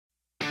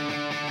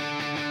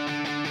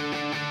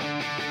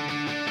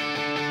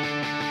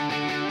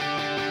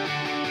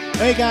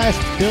Hey guys,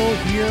 it's Bill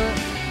here.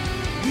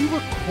 We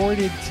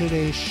recorded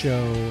today's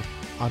show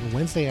on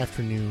Wednesday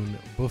afternoon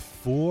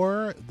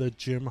before the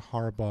Jim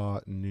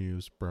Harbaugh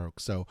news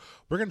broke. So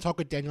we're going to talk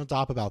with Daniel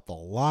Dopp about the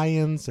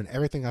Lions and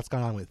everything that's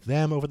gone on with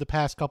them over the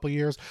past couple of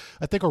years.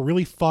 I think a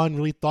really fun,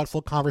 really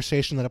thoughtful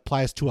conversation that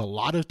applies to a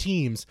lot of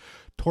teams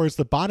towards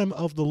the bottom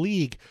of the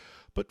league.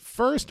 But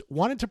first,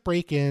 wanted to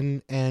break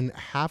in and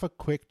have a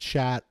quick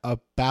chat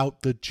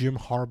about the Jim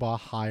Harbaugh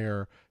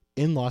hire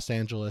in Los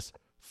Angeles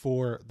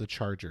for the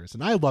Chargers.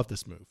 And I love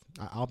this move.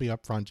 I'll be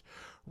upfront.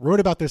 Wrote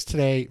about this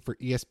today for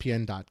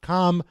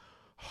ESPN.com.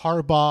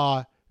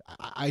 Harbaugh,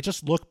 I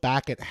just look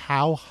back at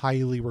how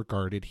highly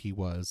regarded he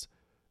was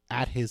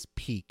at his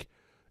peak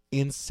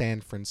in San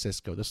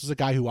Francisco. This was a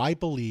guy who I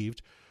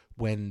believed,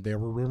 when there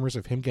were rumors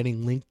of him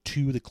getting linked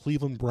to the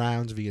Cleveland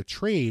Browns via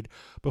trade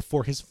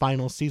before his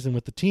final season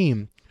with the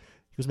team,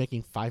 he was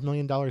making $5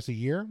 million a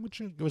year,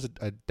 which was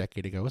a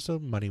decade ago, so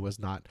money was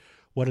not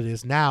what it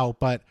is now.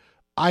 But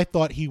I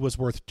thought he was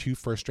worth 2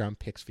 first-round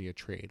picks via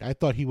trade. I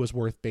thought he was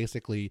worth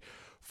basically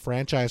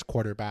franchise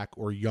quarterback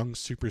or young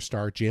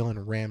superstar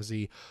Jalen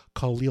Ramsey,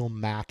 Khalil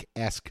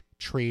Mack-esque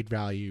trade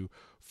value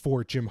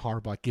for Jim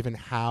Harbaugh, given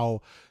how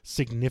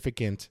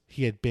significant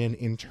he had been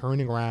in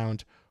turning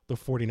around the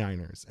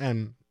 49ers.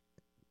 And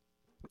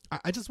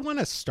I just want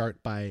to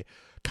start by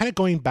kind of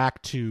going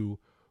back to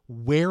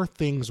where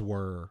things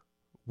were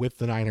with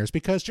the Niners,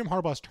 because Jim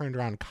Harbaugh's turned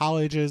around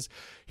colleges.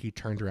 He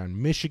turned around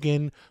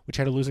Michigan, which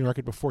had a losing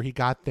record before he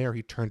got there.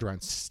 He turned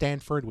around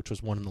Stanford, which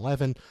was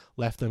 1-11,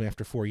 left them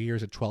after 4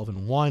 years at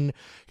 12-1.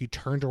 He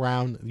turned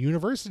around the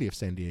University of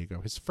San Diego,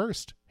 his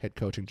first head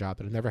coaching job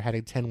that had never had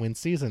a 10-win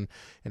season,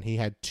 and he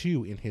had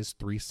 2 in his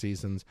 3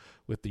 seasons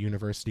with the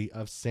University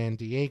of San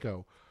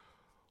Diego.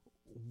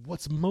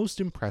 What's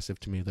most impressive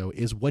to me, though,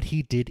 is what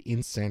he did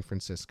in San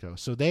Francisco.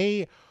 So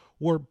they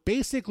were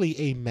basically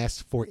a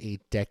mess for a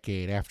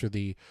decade after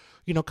the,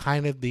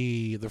 kind of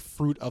the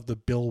fruit of the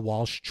Bill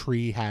Walsh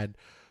tree had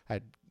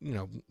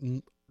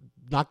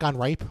not gone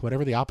ripe,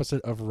 whatever the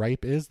opposite of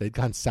ripe is. They'd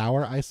gone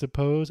sour, I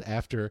suppose,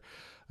 after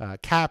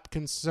cap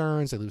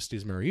concerns. They lose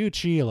Steve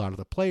Mariucci. A lot of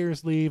the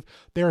players leave.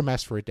 They're a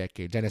mess for a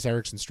decade. Dennis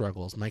Erickson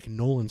struggles. Mike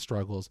Nolan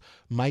struggles.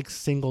 Mike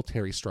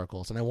Singletary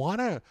struggles. And I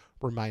want to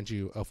remind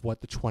you of what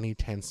the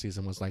 2010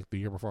 season was like the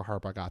year before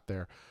Harbaugh got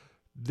there.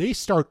 They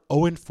start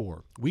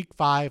 0-4. Week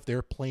 5,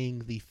 they're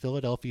playing the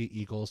Philadelphia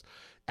Eagles.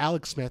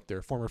 Alex Smith,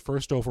 their former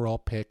first overall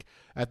pick,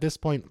 at this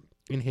point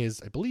in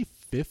his, I believe,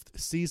 5th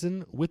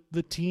season with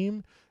the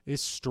team, is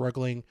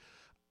struggling.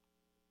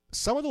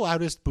 Some of the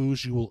loudest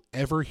boos you will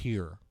ever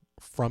hear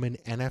from an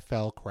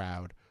NFL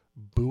crowd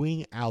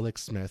booing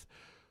Alex Smith.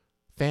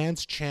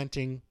 Fans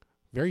chanting,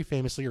 very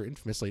famously or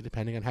infamously,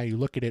 depending on how you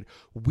look at it,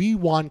 "We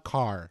want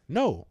Carr."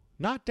 No,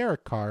 not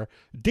Derek Carr,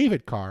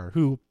 David Carr,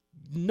 who,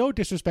 no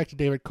disrespect to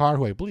David Carr,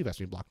 who I believe has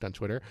been blocked on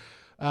Twitter.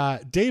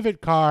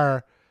 David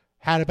Carr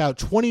had about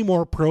 20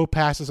 more pro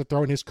passes to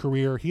throw in his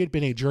career. He had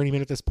been a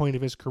journeyman at this point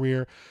of his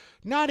career.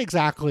 Not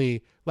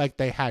exactly like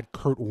they had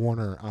Kurt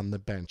Warner on the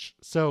bench.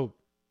 So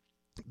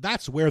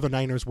that's where the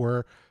Niners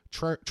were.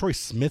 Troy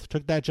Smith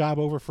took that job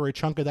over for a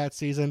chunk of that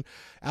season.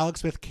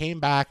 Alex Smith came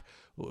back.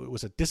 It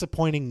was a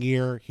disappointing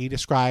year. He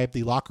described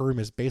the locker room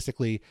as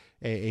basically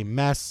a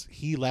mess.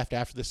 He left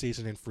after the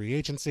season in free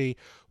agency,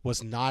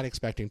 was not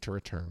expecting to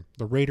return.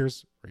 The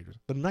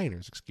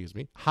Niners,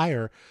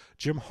 hire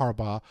Jim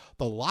Harbaugh.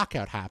 The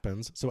lockout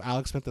happens, so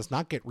Alex Smith does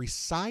not get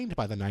re-signed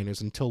by the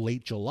Niners until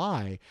late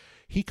July.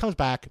 He comes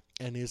back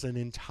and is an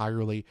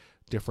entirely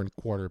different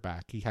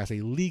quarterback. He has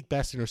a league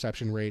best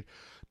interception rate,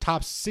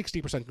 top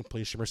 60%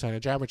 completion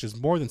percentage, averages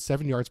more than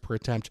 7 yards per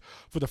attempt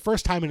for the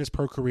first time in his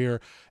pro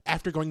career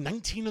after going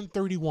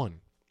 19-31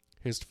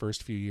 his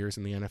first few years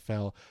in the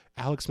NFL.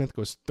 Alex Smith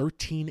goes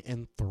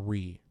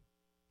 13-3.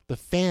 The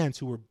fans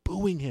who were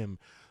booing him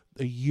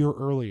a year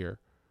earlier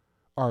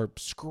are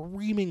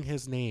screaming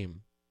his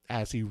name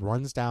as he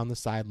runs down the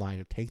sideline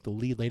to take the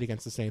lead late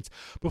against the Saints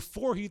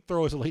before he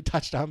throws a late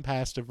touchdown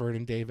pass to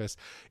Vernon Davis.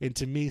 And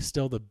to me,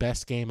 still the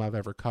best game I've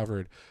ever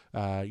covered,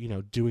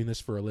 doing this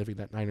for a living,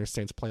 that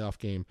Niners-Saints playoff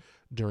game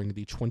during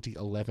the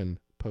 2011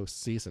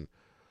 postseason.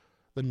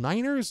 The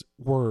Niners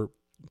were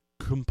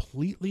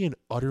completely and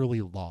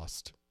utterly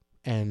lost.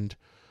 And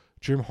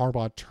Jim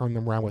Harbaugh turned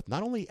them around with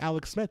not only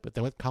Alex Smith, but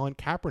then with Colin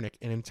Kaepernick,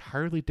 an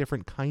entirely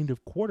different kind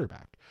of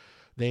quarterback.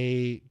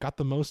 They got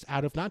the most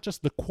out of not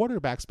just the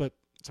quarterbacks, but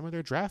some of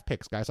their draft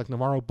picks, guys like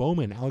Navarro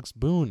Bowman, Alex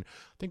Boone.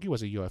 I think he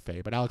was a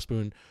UFA, but Alex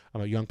Boone,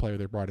 a young player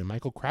they brought in.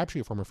 Michael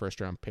Crabtree, a former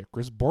first-round pick.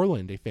 Chris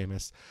Borland, a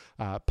famous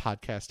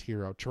podcast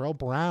hero. Terrell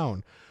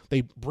Brown. They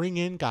bring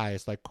in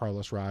guys like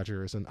Carlos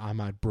Rogers and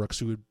Ahmad Brooks,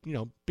 who had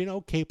been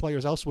okay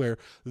players elsewhere.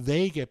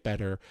 They get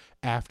better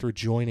after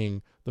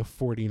joining the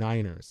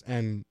 49ers.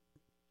 And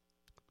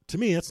to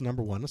me, that's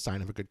number one, a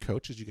sign of a good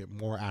coach, is you get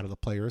more out of the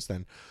players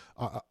than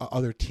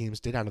other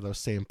teams did out of those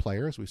same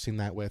players. We've seen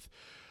that with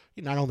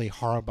not only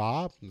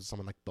Harbaugh,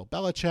 someone like Bill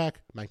Belichick,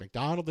 Mike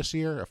McDonald this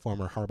year, a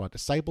former Harbaugh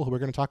disciple who we're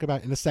going to talk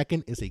about in a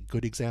second, is a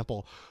good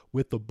example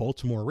with the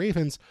Baltimore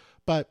Ravens.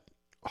 But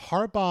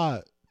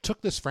Harbaugh,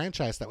 took this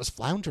franchise that was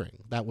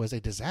floundering, that was a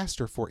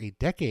disaster for a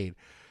decade,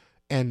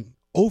 and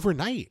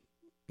overnight,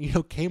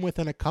 came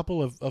within a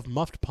couple of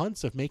muffed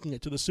punts of making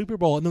it to the Super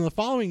Bowl. And then the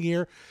following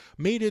year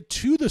made it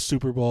to the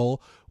Super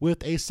Bowl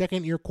with a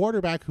second-year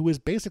quarterback who was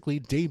basically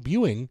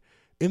debuting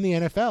in the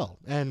NFL.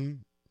 And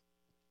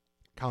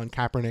Colin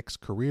Kaepernick's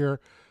career,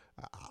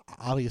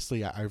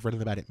 obviously, I've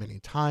written about it many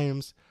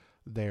times.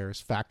 There's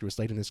factors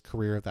late in his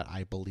career that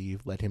I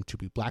believe led him to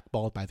be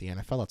blackballed by the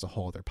NFL. That's a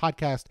whole other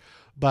podcast.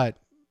 But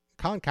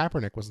Colin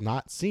Kaepernick was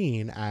not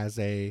seen as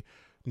a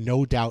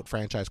no-doubt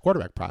franchise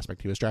quarterback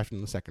prospect. He was drafted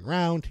in the second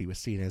round. He was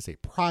seen as a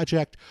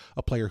project,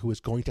 a player who was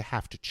going to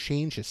have to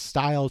change his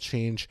style,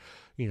 he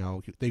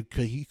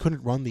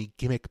couldn't run the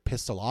gimmick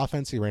pistol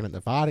offense he ran at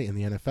Nevada in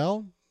the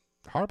NFL.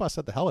 Harbaugh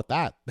said the hell with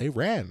that. They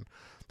ran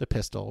the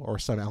pistol or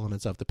some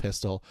elements of the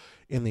pistol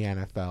in the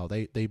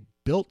NFL. They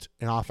built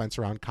an offense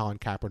around Colin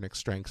Kaepernick's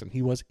strengths, and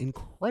he was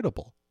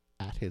incredible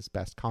at his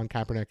best. Colin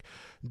Kaepernick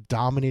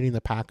dominating the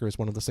Packers,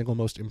 one of the single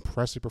most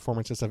impressive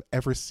performances I've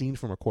ever seen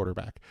from a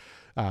quarterback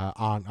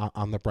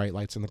on the bright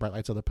lights of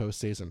the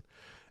postseason.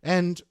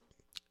 And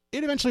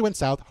it eventually went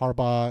south.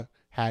 Harbaugh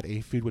had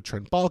a feud with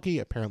Trent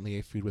Baalke, apparently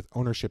a feud with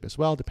ownership as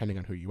well, depending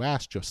on who you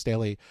ask. Joe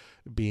Staley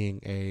being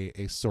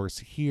a source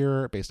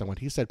here based on what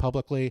he said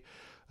publicly.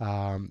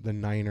 The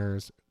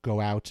Niners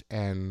go out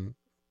and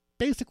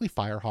basically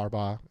fire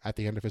Harbaugh at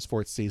the end of his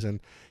fourth season.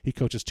 He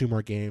coaches 2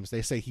 more games.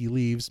 They say he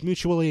leaves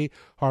mutually.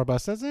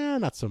 Harbaugh says,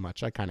 not so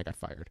much. I kind of got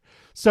fired.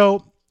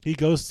 So he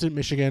goes to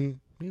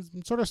Michigan. He's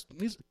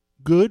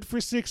good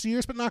for 6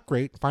 years, but not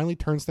great. Finally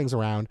turns things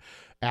around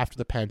after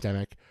the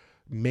pandemic,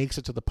 makes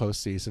it to the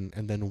postseason,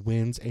 and then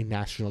wins a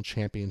national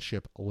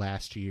championship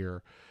last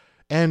year.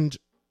 And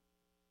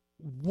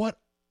what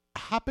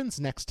happens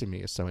next to me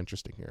is so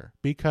interesting here,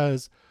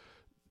 because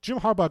Jim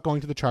Harbaugh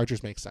going to the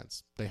Chargers makes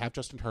sense. They have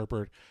Justin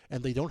Herbert,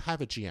 and they don't have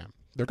a GM.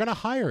 They're going to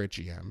hire a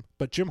GM,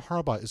 but Jim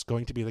Harbaugh is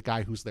going to be the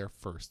guy who's there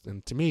first.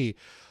 And to me,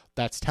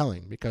 that's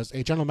telling, because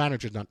a general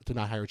manager did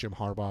not hire Jim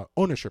Harbaugh.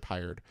 Ownership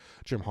hired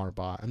Jim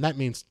Harbaugh. And that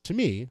means to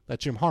me that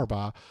Jim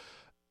Harbaugh,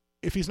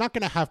 if he's not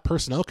going to have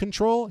personnel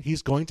control,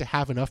 he's going to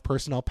have enough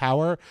personnel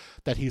power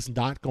that he's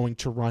not going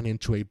to run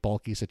into a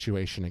bulky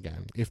situation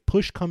again. If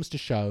push comes to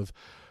shove,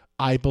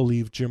 I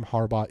believe Jim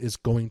Harbaugh is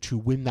going to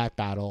win that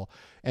battle,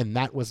 and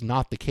that was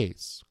not the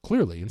case,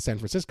 clearly, in San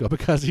Francisco,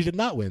 because he did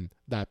not win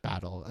that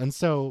battle. And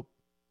so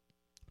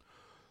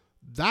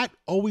that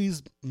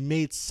always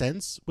made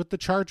sense with the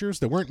Chargers.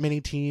 There weren't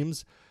many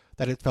teams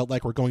that it felt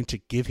like were going to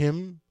give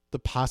him the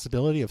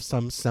possibility of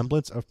some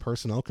semblance of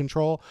personnel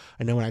control.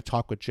 I know when I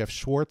talked with Jeff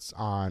Schwartz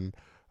on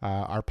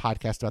our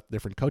podcast about the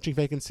different coaching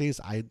vacancies,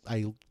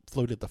 I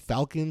floated the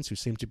Falcons, who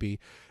seem to be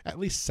at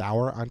least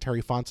sour on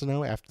Terry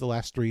Fontenot after the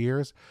last 3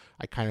 years.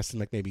 I kind of seem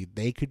like maybe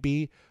they could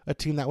be a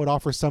team that would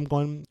offer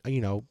someone,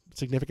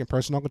 significant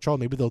personnel control.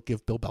 Maybe they'll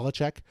give Bill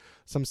Belichick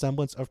some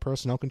semblance of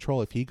personnel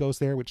control if he goes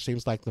there, which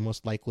seems like the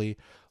most likely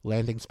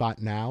landing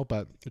spot now.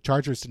 But the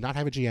Chargers did not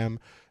have a GM,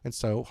 and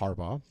so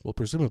Harbaugh will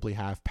presumably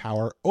have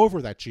power over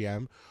that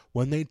GM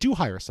when they do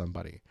hire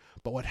somebody.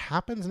 But what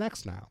happens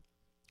next now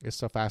is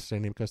so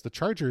fascinating, because the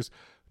Chargers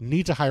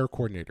need to hire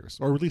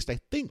coordinators, or at least I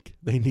think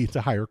they need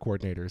to hire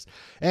coordinators.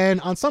 And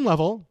on some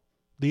level,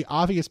 the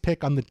obvious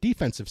pick on the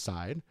defensive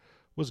side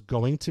was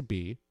going to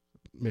be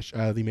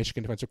the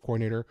Michigan defensive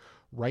coordinator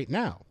right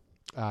now,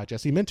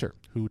 Jesse Minter,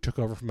 who took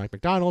over from Mike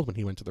Macdonald when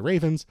he went to the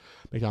Ravens.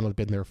 Macdonald had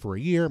been there for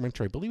a year.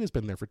 Minter, I believe, has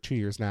been there for 2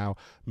 years now.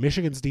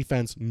 Michigan's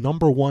defense,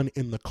 #1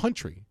 in the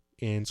country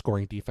in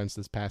scoring defense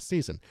this past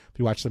season. If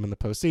you watch them in the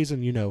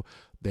postseason,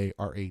 they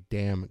are a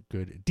damn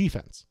good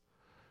defense.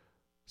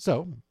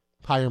 So,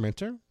 hire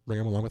Minter, bring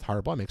him along with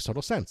Harbaugh, makes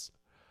total sense.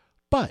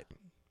 But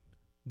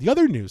the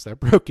other news that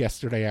broke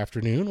yesterday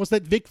afternoon was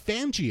that Vic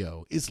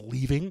Fangio is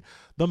leaving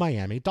the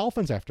Miami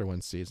Dolphins after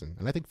one season.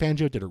 And I think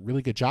Fangio did a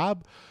really good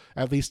job,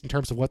 at least in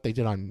terms of what they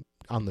did on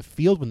the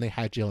field when they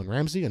had Jalen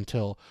Ramsey,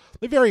 until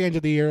the very end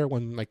of the year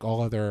when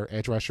all of their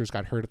edge rushers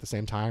got hurt at the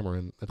same time, or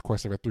in the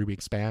course of a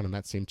 3-week span, and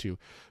that seemed to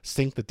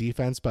sink the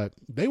defense. But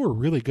they were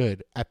really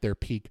good at their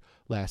peak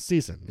last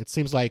season. It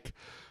seems like,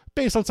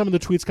 based on some of the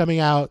tweets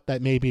coming out,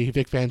 that maybe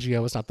Vic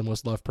Fangio is not the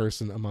most loved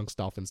person amongst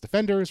Dolphins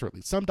defenders, or at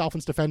least some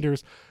Dolphins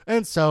defenders.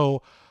 And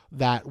so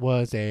that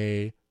was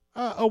a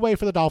way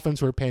for the Dolphins,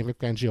 who are paying Vic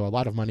Fangio a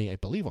lot of money, I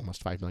believe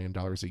almost $5 million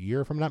a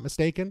year, if I'm not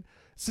mistaken.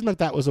 It seemed like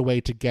that was a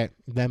way to get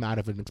them out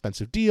of an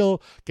expensive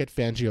deal, get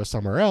Fangio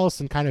somewhere else,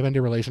 and kind of end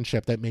a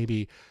relationship that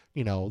maybe,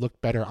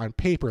 looked better on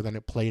paper than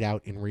it played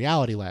out in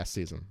reality last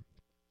season.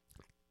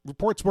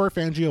 Reports were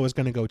Fangio was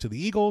going to go to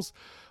the Eagles,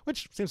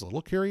 which seems a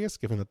little curious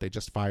given that they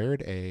just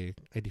fired a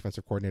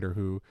defensive coordinator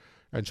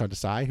Sean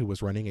Desai, who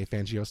was running a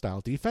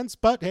Fangio-style defense.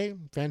 But hey,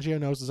 Fangio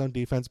knows his own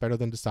defense better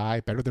than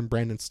Desai, better than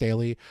Brandon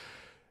Staley.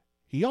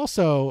 He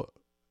also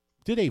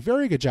did a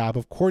very good job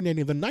of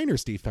coordinating the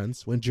Niners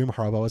defense when Jim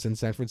Harbaugh was in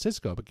San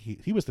Francisco, but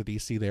he was the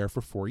DC there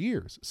for 4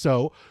 years.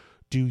 So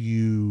do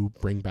you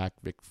bring back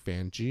Vic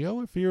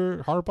Fangio if you're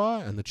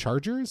Harbaugh and the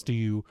Chargers? Do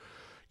you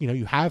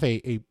have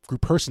a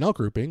personnel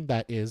grouping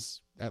that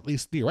is at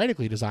least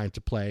theoretically designed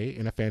to play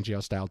in a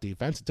Fangio-style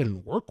defense. It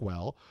didn't work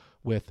well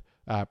with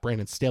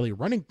Brandon Staley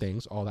running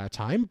things all that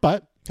time.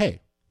 But, hey,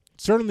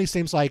 certainly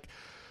seems like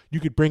you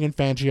could bring in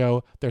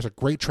Fangio. There's a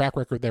great track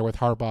record there with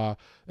Harbaugh,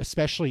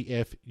 especially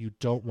if you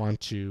don't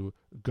want to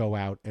go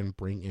out and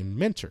bring in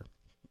Minter.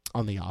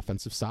 On the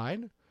offensive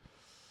side,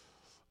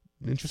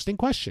 an interesting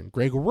question.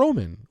 Greg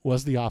Roman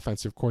was the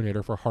offensive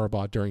coordinator for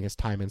Harbaugh during his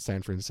time in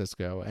San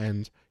Francisco,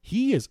 and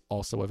he is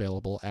also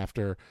available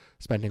after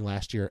spending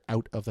last year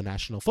out of the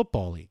National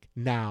Football League.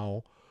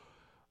 Now,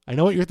 I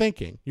know what you're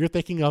thinking. You're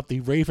thinking of the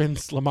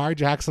Ravens Lamar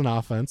Jackson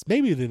offense,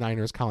 maybe the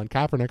Niners Colin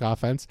Kaepernick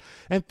offense,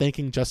 and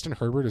thinking Justin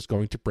Herbert is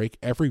going to break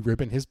every rib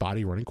in his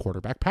body running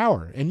quarterback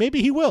power. And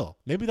maybe he will.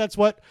 Maybe that's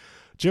what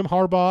Jim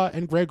Harbaugh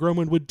and Greg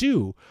Roman would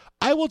do.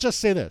 I will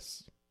just say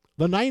this.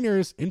 The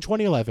Niners in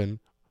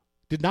 2011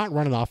 did not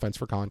run an offense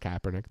for Colin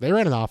Kaepernick. They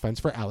ran an offense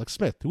for Alex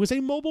Smith, who is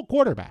a mobile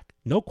quarterback.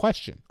 No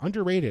question.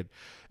 Underrated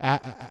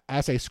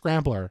as a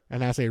scrambler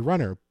and as a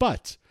runner,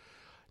 but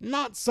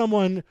not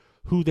someone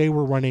who they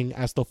were running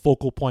as the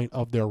focal point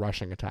of their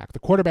rushing attack. The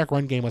quarterback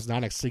run game was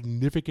not a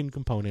significant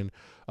component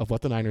of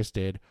what the Niners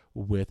did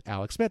with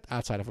Alex Smith,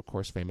 outside of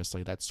course,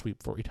 famously, that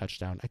sweep for a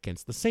touchdown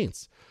against the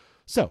Saints.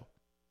 So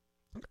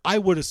I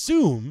would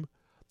assume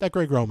that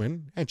Greg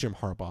Roman and Jim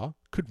Harbaugh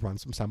could run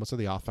some semblance of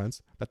the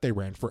offense that they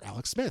ran for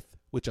Alex Smith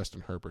with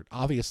Justin Herbert.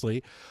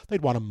 Obviously,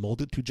 they'd want to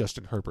mold it to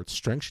Justin Herbert's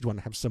strengths. You'd want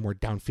to have some more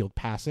downfield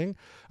passing.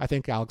 I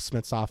think Alex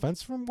Smith's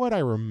offense, from what I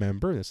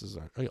remember, this is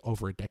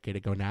over a decade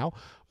ago now,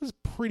 was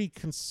pretty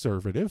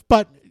conservative,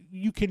 but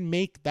you can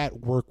make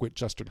that work with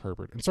Justin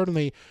Herbert. And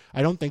certainly,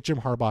 I don't think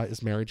Jim Harbaugh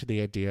is married to the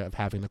idea of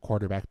having the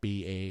quarterback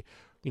be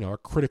a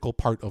critical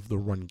part of the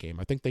run game.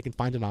 I think they can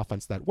find an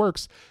offense that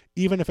works,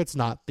 even if it's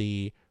not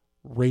the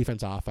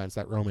Ravens offense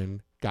that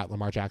Roman got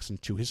Lamar Jackson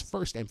to his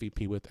first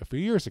MVP with a few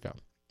years ago.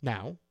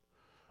 Now,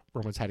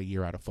 Roman's had a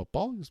year out of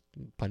football. There's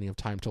plenty of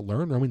time to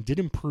learn. Roman did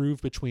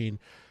improve between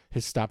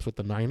his stops with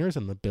the Niners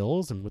and the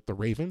Bills and with the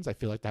Ravens. I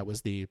feel like that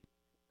was a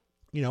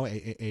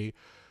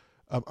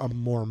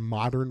more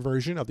modern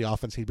version of the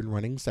offense he'd been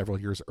running several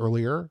years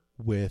earlier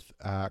with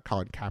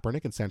Colin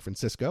Kaepernick in San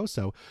Francisco.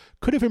 So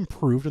could have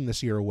improved in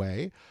this year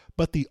away.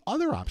 But the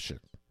other option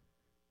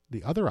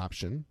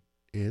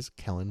is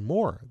Kellen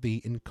Moore,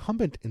 the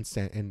incumbent in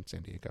San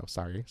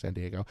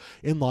Diego,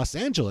 in Los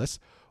Angeles,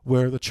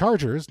 where the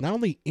Chargers not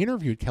only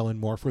interviewed Kellen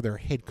Moore for their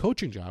head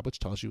coaching job, which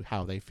tells you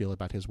how they feel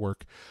about his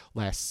work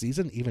last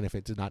season, even if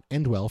it did not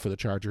end well for the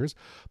Chargers,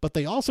 but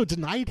they also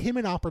denied him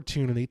an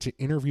opportunity to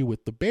interview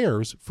with the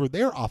Bears for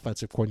their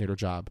offensive coordinator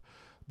job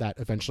that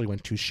eventually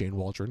went to Shane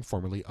Waldron,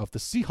 formerly of the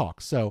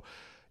Seahawks. So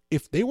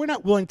if they were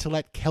not willing to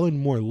let Kellen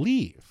Moore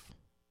leave,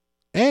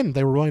 and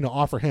they were willing to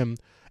offer him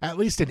at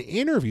least an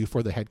interview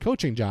for the head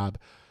coaching job,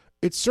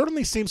 it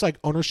certainly seems like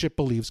ownership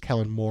believes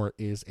Kellen Moore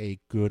is a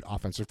good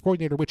offensive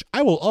coordinator, which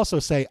I will also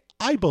say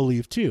I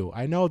believe too.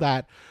 I know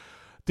that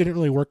didn't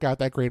really work out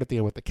that great at the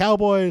end with the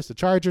Cowboys, the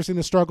Chargers in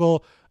the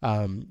struggle.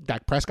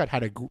 Dak Prescott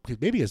had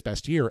maybe his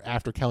best year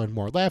after Kellen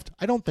Moore left.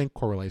 I don't think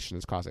correlation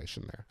is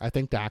causation there. I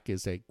think Dak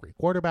is a great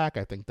quarterback.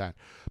 I think that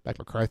Mike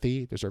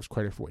McCarthy deserves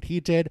credit for what he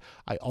did.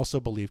 I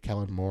also believe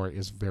Kellen Moore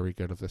is very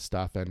good at this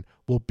stuff and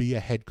will be a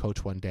head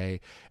coach one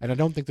day. And I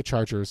don't think the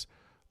Chargers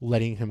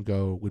letting him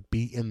go would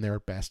be in their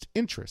best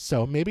interest.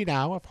 So maybe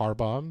now if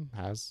Harbaugh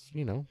has,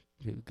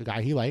 the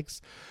guy he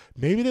likes,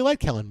 maybe they let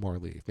Kellen Moore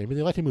leave. Maybe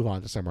they let him move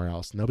on to somewhere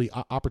else. And there'll be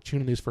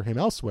opportunities for him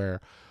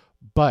elsewhere.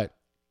 But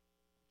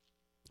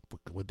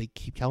would they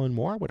keep Kellen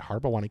Moore? Would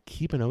Harbaugh want to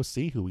keep an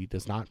OC who he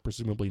does not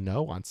presumably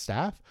know on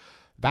staff?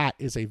 That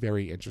is a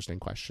very interesting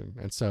question.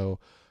 And so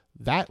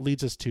that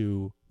leads us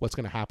to what's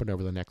going to happen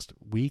over the next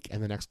week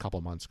and the next couple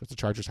of months, because the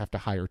Chargers have to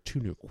hire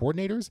 2 new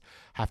coordinators,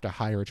 have to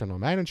hire a general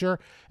manager,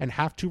 and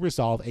have to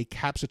resolve a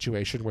cap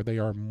situation where they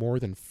are more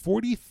than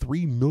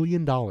 $43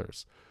 million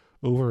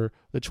over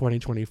the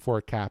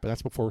 2024 cap, and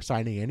that's before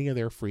signing any of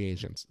their free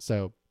agents.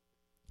 So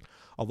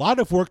a lot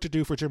of work to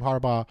do for Jim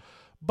Harbaugh,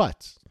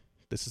 but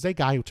this is a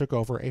guy who took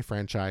over a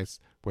franchise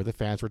where the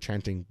fans were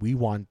chanting, "We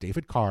want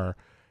David Carr,"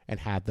 and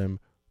had them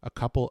a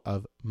couple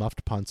of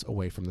muffed punts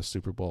away from the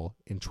Super Bowl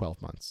in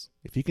 12 months.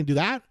 If he can do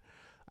that,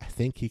 I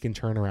think he can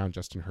turn around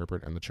Justin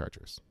Herbert and the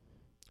Chargers.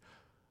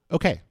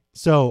 Okay,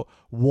 so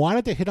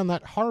wanted to hit on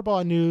that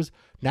Harbaugh news.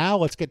 Now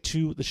let's get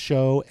to the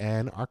show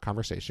and our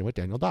conversation with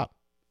Daniel Dopp.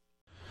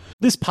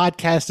 This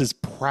podcast is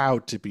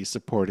proud to be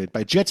supported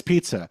by Jets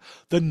Pizza,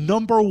 the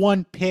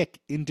 #1 pick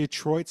in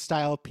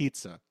Detroit-style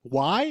pizza.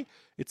 Why?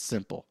 It's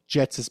simple.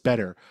 Jets is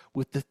better.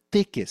 With the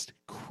thickest,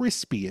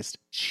 crispiest,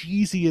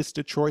 cheesiest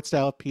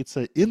Detroit-style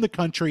pizza in the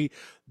country,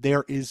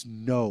 there is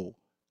no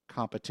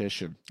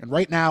competition. And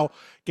right now,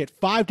 get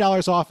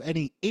 $5 off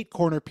any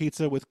 8-corner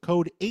pizza with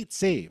code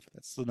 8SAVE.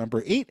 That's the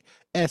number 8,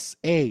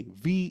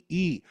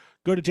 SAVE.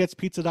 Go to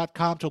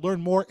jetspizza.com to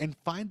learn more and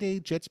find a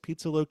Jets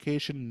Pizza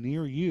location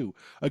near you.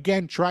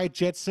 Again, try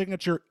Jet's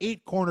signature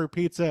 8-corner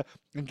pizza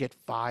and get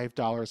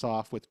 $5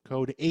 off with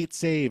code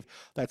 8SAVE.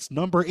 That's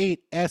number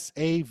 8,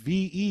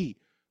 SAVE.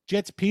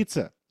 Jets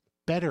Pizza.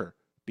 Better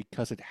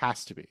because it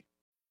has to be.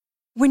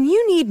 When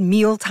you need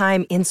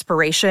mealtime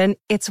inspiration,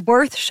 it's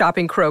worth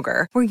shopping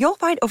Kroger, where you'll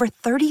find over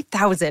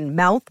 30,000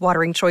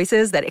 mouth-watering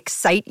choices that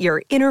excite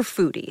your inner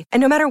foodie. And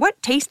no matter what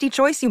tasty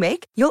choice you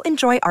make, you'll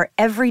enjoy our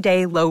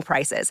everyday low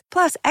prices,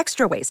 plus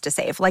extra ways to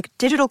save, like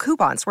digital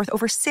coupons worth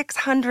over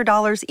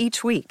 $600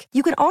 each week.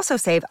 You can also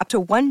save up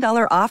to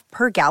 $1 off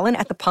per gallon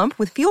at the pump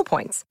with fuel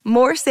points.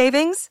 More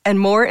savings and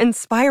more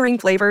inspiring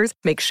flavors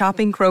make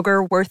shopping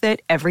Kroger worth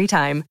it every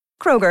time.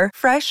 Kroger,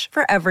 fresh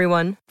for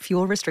everyone.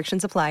 Fuel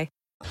restrictions apply.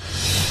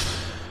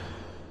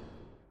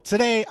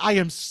 Today, I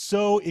am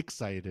so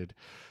excited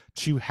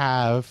to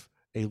have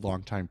a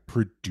longtime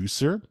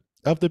producer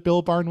of the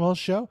Bill Barnwell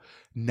Show,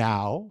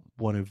 now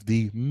one of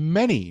the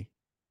many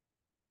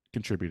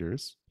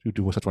contributors who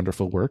do such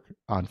wonderful work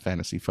on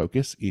Fantasy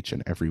Focus each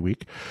and every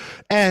week,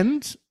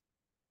 and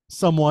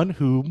someone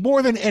who,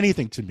 more than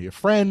anything to me, a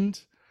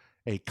friend,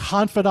 a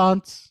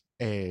confidant,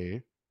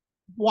 a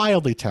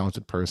wildly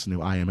talented person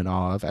who I am in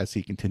awe of as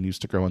he continues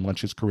to grow and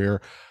launch his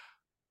career,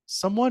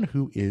 someone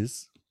who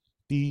is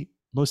the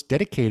most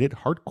dedicated,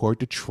 hardcore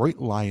Detroit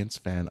Lions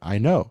fan I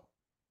know.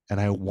 And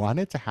I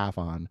wanted to have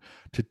on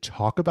to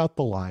talk about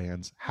the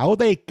Lions, how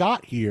they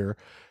got here,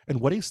 and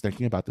what he's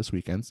thinking about this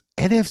weekend's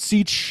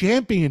NFC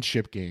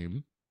Championship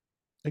game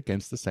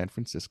against the San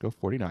Francisco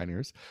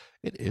 49ers.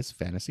 It is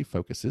Fantasy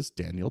Focus's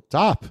Daniel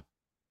Dopp.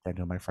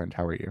 Daniel, my friend,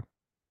 how are you?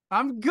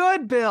 I'm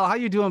good, Bill. How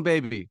you doing,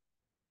 baby?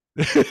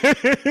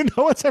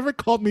 No one's ever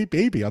called me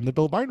baby on the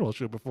Bill Barnwell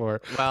Show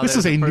before. Well, this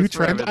is a new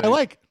trend. I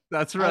like.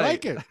 That's right. I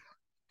like it.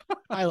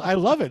 I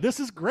love it.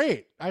 This is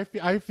great.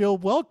 I feel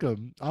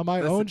welcome on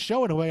my own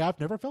show in a way I've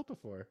never felt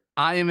before.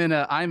 I'm in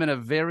a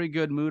very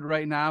good mood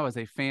right now as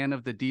a fan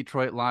of the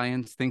Detroit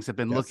Lions. Things have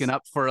been looking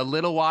up for a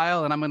little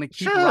while, and I'm going to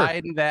keep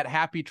riding that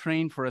happy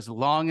train for as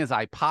long as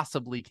I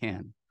possibly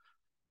can.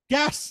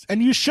 Yes,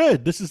 and you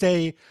should. This is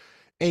a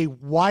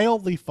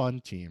wildly fun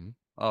team.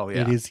 Oh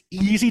yeah. It is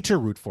easy to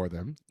root for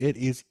them. It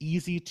is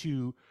easy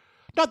to,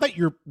 not that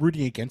you're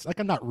rooting against, like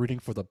I'm not rooting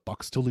for the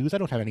Bucks to lose. I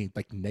don't have any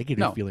like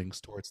negative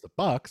feelings towards the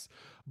Bucks,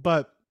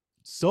 but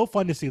so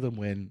fun to see them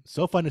win.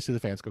 So fun to see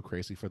the fans go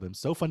crazy for them.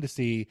 So fun to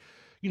see,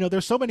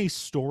 there's so many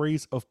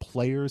stories of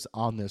players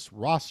on this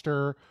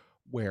roster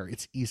where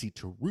it's easy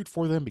to root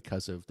for them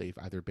because of they've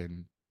either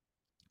been,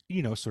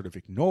 sort of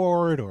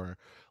ignored or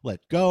let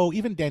go.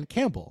 Even Dan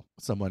Campbell,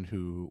 someone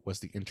who was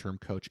the interim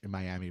coach in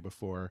Miami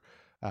before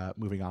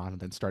moving on and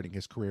then starting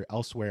his career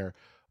elsewhere.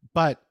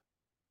 But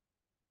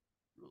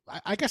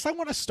I guess I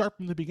want to start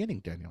from the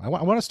beginning, Daniel. I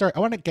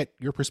want to get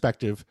your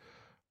perspective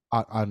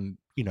on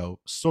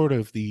sort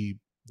of the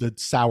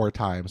sour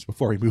times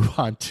before we move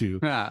on to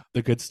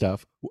the good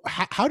stuff.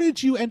 How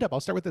did you end up?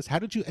 I'll start with this. How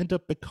did you end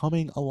up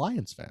becoming a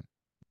Lions fan?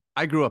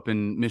 I grew up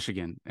in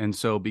Michigan, and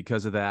so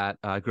because of that,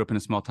 I grew up in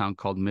a small town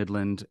called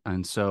Midland,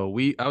 and so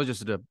I was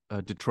just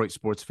a Detroit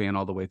sports fan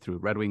all the way through: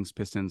 Red Wings,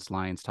 Pistons,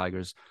 Lions,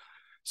 Tigers.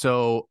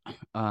 So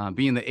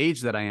being the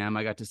age that I am,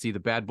 I got to see the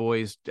Bad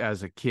Boys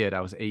as a kid. I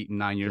was 8 and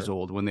 9 years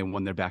old when they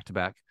won their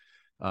back-to-back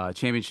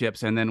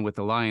championships. And then with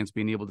the Lions,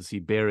 being able to see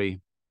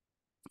Barry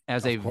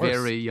as a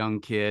very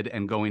young kid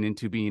and going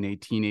into being a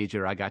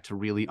teenager, I got to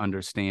really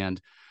understand,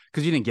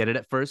 because you didn't get it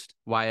at first,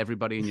 why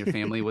everybody in your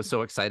family was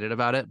so excited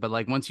about it. But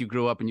like once you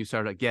grew up and you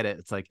started to get it,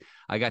 it's like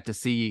I got to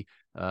see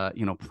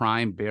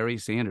prime Barry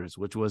Sanders,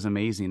 which was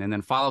amazing. And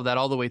then followed that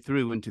all the way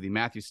through into the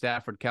Matthew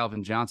Stafford,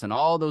 Calvin Johnson,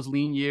 all those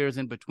lean years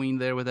in between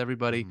there with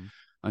everybody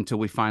until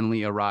we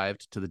finally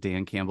arrived to the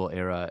Dan Campbell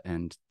era.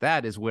 And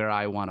that is where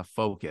I want to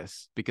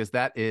focus, because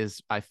that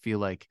is, I feel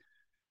like,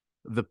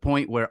 the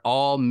point where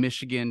all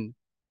Michigan,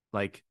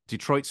 like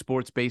Detroit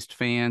sports-based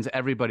fans,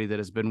 everybody that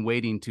has been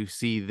waiting to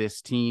see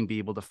this team be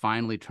able to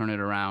finally turn it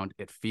around.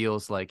 It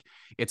feels like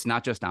it's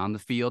not just on the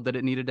field that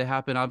it needed to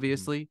happen,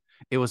 obviously.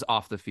 It was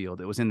off the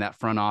field. It was in that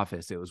front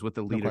office. It was with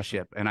the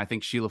leadership. And I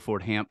think Sheila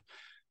Ford Hamp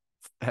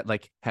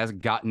has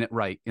gotten it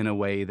right in a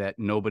way that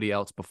nobody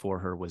else before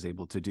her was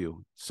able to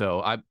do.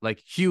 So I'm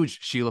like huge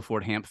Sheila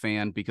Ford Hamp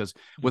fan, because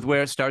with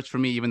where it starts for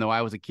me, even though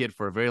I was a kid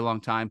for a very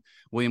long time,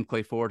 William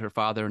Clay Ford, her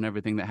father, and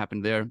everything that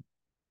happened there,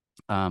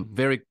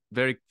 very,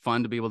 very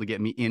fun to be able to get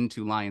me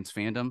into Lions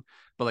fandom.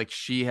 But like,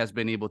 she has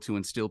been able to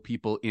instill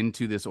people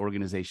into this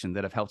organization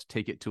that have helped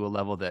take it to a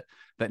level that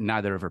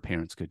neither of her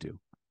parents could do.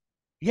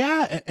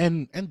 Yeah,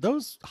 and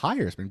those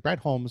hires, I mean, Brad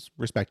Holmes,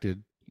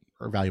 respected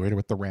evaluator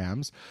with the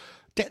Rams.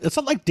 It's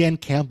not like Dan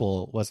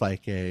Campbell was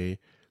like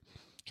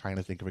trying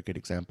to think of a good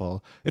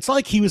example. It's not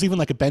like he was even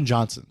like a Ben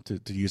Johnson,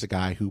 to use a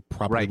guy who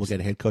probably will get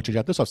a head coaching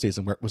job this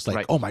offseason, where it was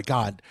like, oh my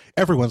God,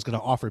 everyone's going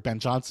to offer Ben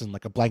Johnson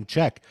like a blank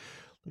check.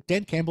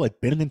 Dan Campbell had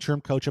been an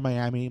interim coach in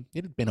Miami.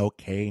 It had been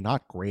okay,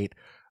 not great.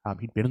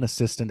 He'd been an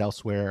assistant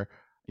elsewhere.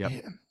 Yep.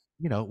 And,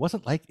 it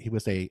wasn't like he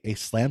was a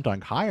slam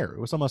dunk hire. It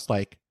was almost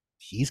like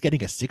he's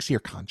getting a 6-year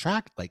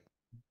contract, like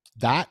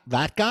that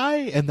guy.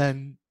 And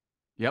then,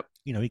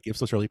 he gives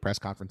those early press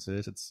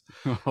conferences. It's,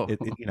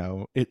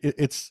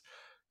 it's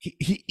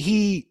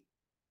he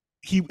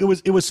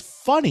it was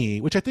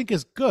funny, which I think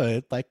is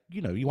good. Like,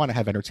 you want to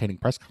have entertaining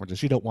press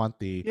conferences. You don't want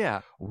we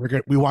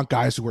want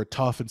guys who are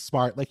tough and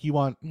smart. Like, you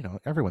want,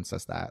 everyone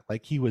says that.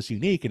 Like, he was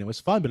unique and it was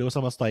fun, but it was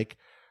almost like,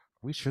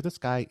 are we sure this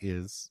guy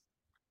is,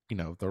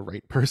 the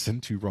right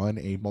person to run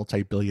a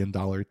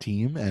multi-billion-dollar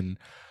team? And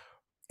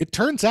it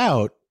turns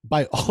out,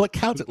 by all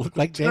accounts, it looked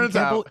like Dan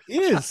Campbell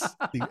is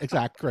the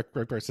exact correct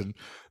person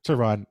to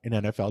run an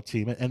NFL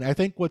team. And I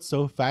think what's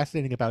so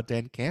fascinating about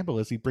Dan Campbell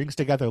is he brings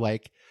together,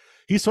 like,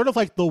 he's sort of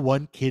like the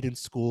one kid in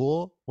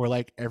school where,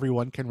 like,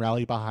 everyone can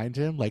rally behind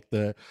him. Like,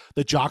 the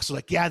jocks are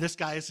like, yeah, this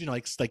guy is,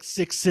 like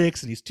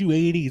 6'6" and he's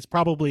 280. He's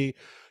probably,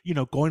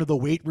 going to the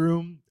weight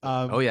room.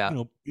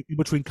 In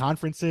between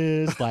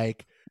conferences,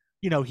 like,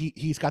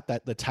 he's got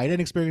the tight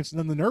end experience. And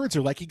then the nerds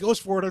are like, he goes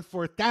for it on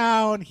fourth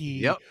down.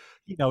 He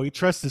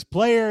trusts his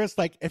players.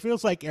 Like, it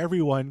feels like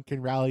everyone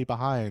can rally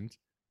behind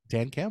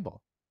Dan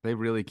Campbell. They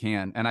really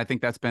can. And I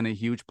think that's been a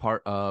huge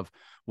part of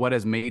what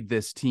has made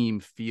this team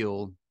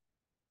feel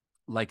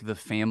like the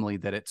family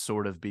that it's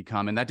sort of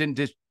become. And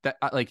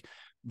that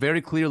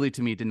very clearly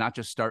to me did not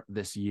just start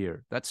this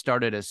year. That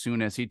started as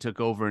soon as he took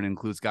over, and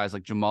includes guys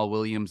like Jamal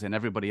Williams and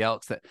everybody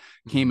else that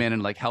came in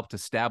and, like, helped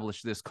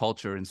establish this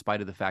culture, in spite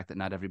of the fact that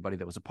not everybody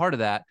that was a part of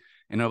that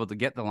and able to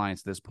get the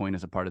Lions to this point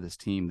is a part of this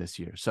team this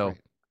year. So right.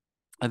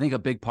 I think a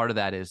big part of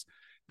that is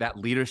that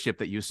leadership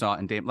that you saw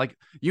in Dame. Like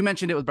you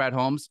mentioned it with Brad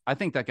Holmes. I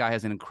think that guy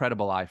has an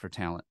incredible eye for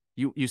talent.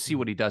 You see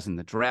what he does in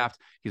the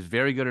draft. He's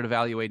very good at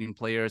evaluating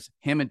players.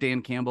 Him and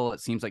Dan Campbell, it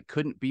seems like,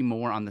 couldn't be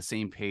more on the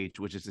same page,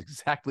 which is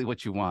exactly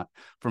what you want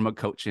from a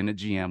coach and a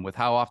GM. With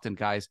how often,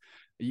 guys,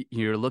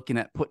 you're looking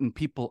at putting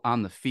people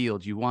on the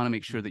field, you want to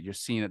make sure that you're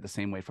seeing it the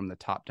same way from the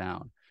top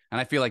down.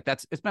 And I feel like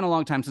it's been a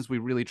long time since we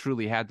really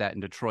truly had that in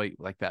Detroit,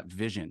 like that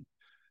vision.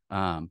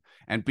 And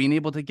being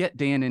able to get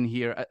Dan in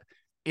here,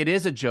 it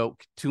is a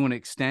joke to an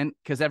extent,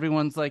 because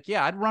everyone's like,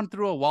 yeah, I'd run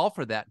through a wall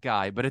for that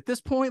guy. But at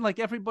this point, like,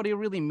 everybody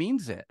really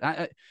means it.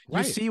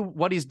 You see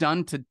what he's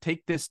done to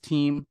take this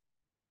team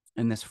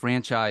and this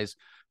franchise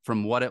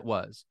from what it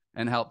was,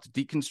 and helped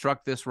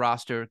deconstruct this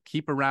roster,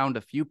 keep around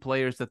a few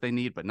players that they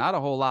need, but not a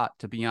whole lot,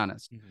 to be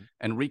honest,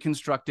 and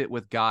reconstruct it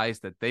with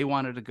guys that they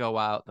wanted to go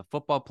out, the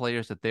football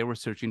players that they were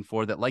searching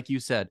for, that, like you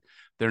said,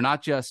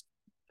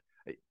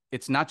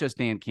 it's not just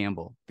Dan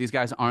Campbell. These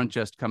guys aren't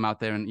just come out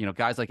there and,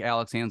 guys like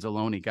Alex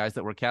Anzalone, guys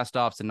that were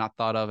cast-offs and not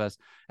thought of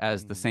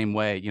as the same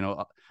way,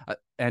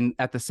 and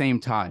at the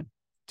same time,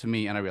 to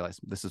me, and I realize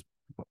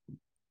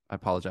I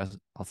apologize.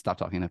 I'll stop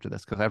talking after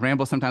this, because I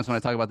ramble sometimes when I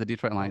talk about the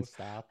Detroit Lions,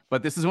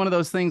 but this is one of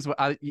those things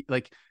where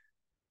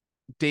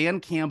Dan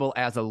Campbell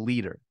as a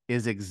leader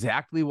is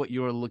exactly what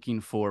you're looking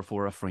for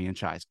a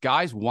franchise.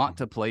 Guys want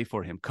to play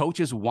for him.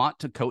 Coaches want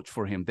to coach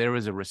for him. There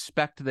is a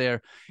respect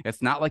there.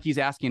 It's not like he's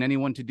asking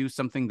anyone to do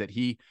something that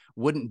he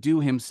wouldn't do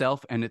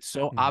himself. And it's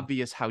so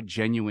obvious how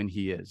genuine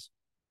he is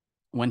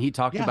when he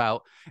talked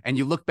about, and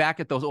you look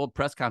back at those old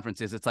press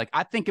conferences, it's like,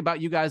 I think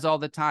about you guys all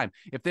the time.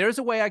 If there's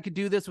a way I could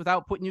do this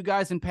without putting you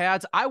guys in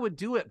pads, I would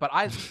do it. But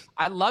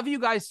I love you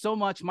guys so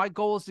much. My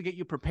goal is to get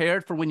you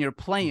prepared for when you're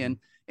playing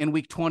in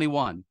week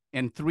 21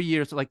 in 3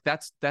 years. Like,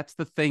 that's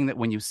the thing that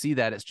when you see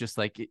that, it's just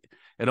like,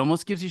 it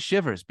almost gives you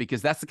shivers,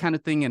 because that's the kind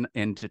of thing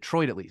in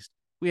Detroit, at least,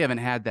 we haven't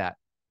had that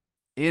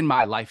in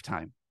my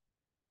lifetime.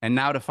 And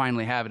now to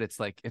finally have it, it's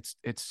like, it's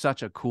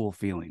such a cool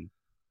feeling.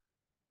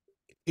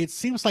 It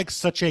seems like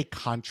such a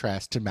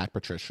contrast to Matt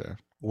Patricia,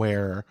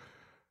 where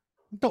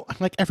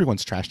like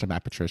everyone's trashed to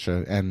Matt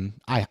Patricia, and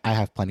I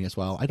have plenty as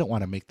well. I don't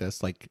want to make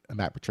this like a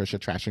Matt Patricia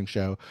trashing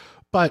show,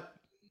 but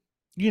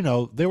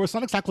there was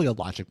not exactly a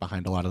logic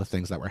behind a lot of the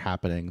things that were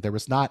happening. There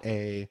was not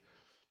a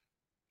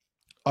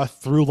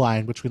through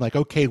line between, like,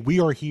 okay, we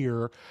are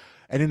here,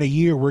 and in a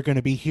year we're going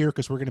to be here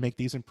because we're going to make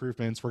these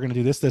improvements. We're going to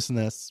do this, and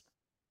this.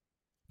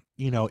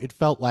 It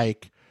felt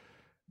like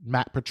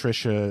Matt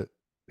Patricia,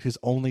 his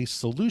only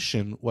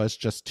solution was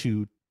just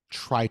to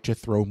try to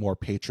throw more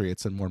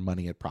Patriots and more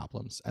money at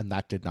problems, and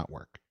that did not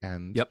work.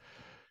 And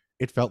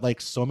it felt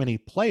like so many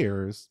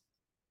players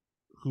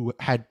who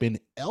had been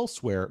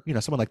elsewhere,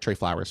 someone like Trey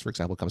Flowers, for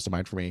example, comes to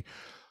mind for me,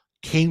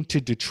 came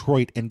to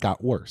Detroit and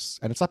got worse.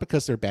 And it's not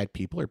because they're bad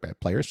people or bad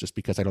players, just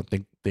because I don't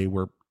think they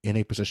were in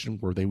a position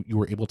where you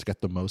were able to get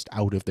the most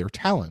out of their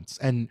talents.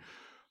 And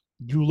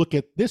you look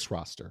at this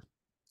roster,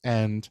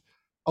 and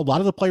a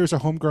lot of the players are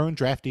homegrown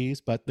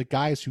draftees, but the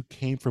guys who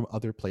came from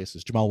other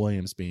places, Jamal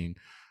Williams being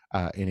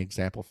an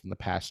example from the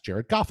past,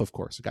 Jared Goff, of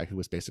course, a guy who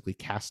was basically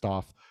cast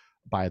off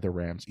by the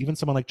Rams. Even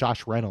someone like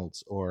Josh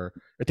Reynolds or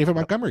David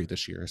Montgomery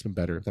this year has been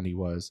better than he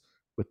was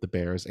with the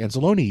Bears.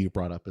 Anzalone, you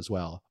brought up as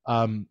well.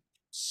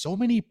 So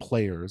many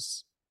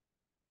players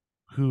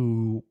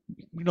who,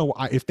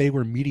 if they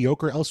were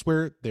mediocre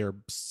elsewhere, they're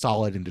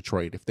solid in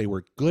Detroit. If they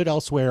were good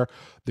elsewhere,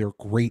 they're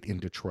great in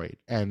Detroit.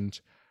 And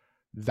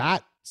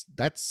that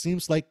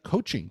seems like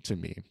coaching to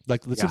me.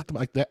 Like,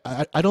 like that.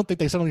 I don't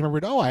think they suddenly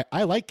remembered,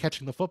 I like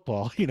catching the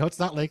football. It's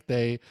not like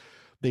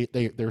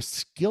their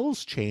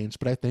skills changed,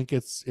 but I think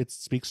it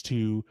speaks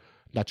to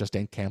not just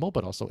Dan Campbell,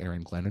 but also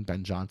Aaron Glenn and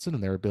Ben Johnson,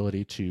 and their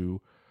ability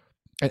to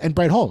and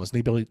Brad Holmes, the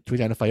ability to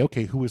identify,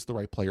 okay, who is the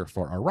right player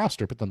for our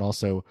roster, but then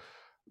also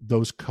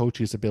those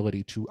coaches'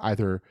 ability to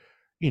either,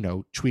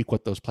 tweak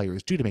what those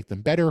players do to make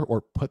them better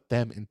or put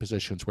them in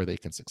positions where they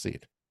can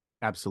succeed.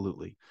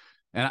 Absolutely.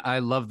 And I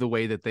love the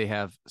way that they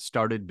have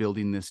started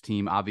building this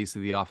team.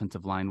 Obviously, the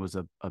offensive line was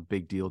a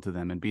big deal to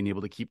them, and being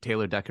able to keep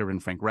Taylor Decker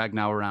and Frank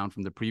Ragnow around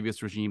from the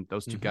previous regime.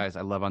 Those two guys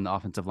I love on the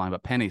offensive line,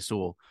 but Penei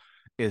Sewell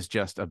is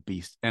just a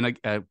beast and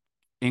a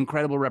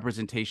incredible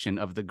representation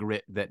of the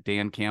grit that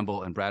Dan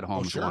Campbell and Brad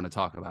Holmes want to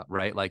talk about,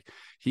 right? Like,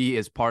 he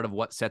is part of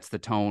what sets the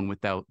tone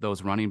without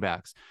those running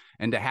backs.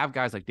 And to have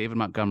guys like David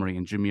Montgomery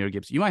and Jahmyr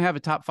Gibbs, you might have a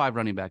top 5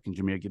 running back in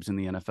Jahmyr Gibbs in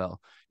the NFL.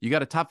 You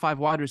got a top 5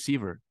 wide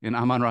receiver in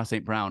Amon-Ra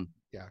St. Brown.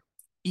 Yeah.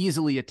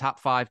 Easily a top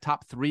 5,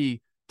 top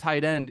 3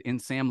 tight end in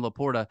Sam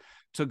Laporta,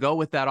 to go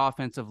with that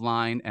offensive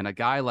line, and a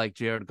guy like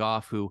Jared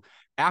Goff, who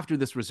after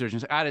this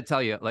resurgence, I had to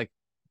tell you, like,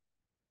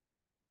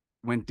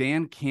 when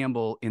Dan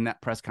Campbell in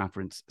that press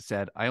conference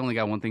said, I only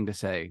got one thing to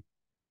say,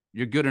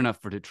 you're good enough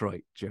for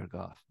Detroit, Jared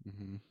Goff.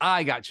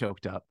 I got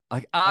choked up.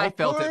 Like, I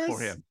felt it for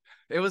him.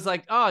 It was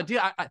like, oh, dude,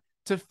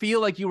 to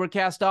feel like you were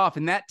cast off,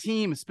 and that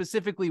team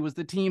specifically was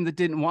the team that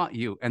didn't want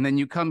you. And then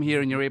you come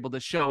here and you're able to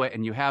show it,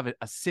 and you have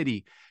a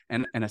city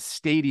and a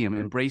stadium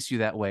embrace you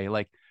that way.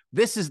 Like,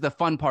 this is the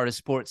fun part of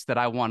sports that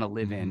I want to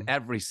live in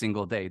every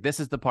single day. This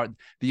is the part,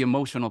 the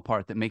emotional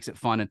part that makes it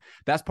fun. And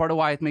that's part of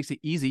why it makes it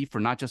easy for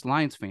not just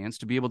Lions fans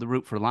to be able to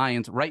root for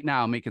Lions right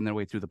now, making their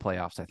way through the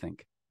playoffs, I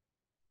think.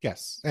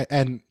 Yes.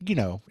 And,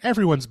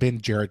 everyone's been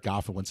Jared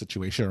Goff in one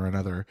situation or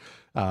another.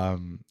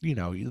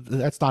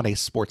 That's not a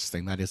sports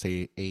thing. That is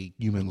a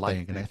human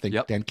thing. And I think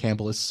Dan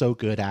Campbell is so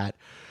good at,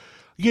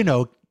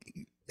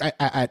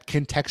 at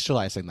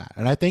contextualizing that.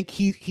 And I think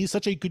he's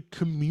such a good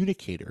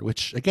communicator,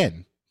 which,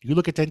 again, you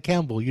look at Dan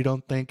Campbell, you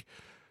don't think,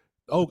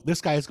 oh,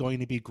 this guy is going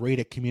to be great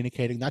at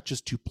communicating, not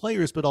just to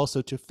players, but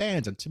also to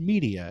fans and to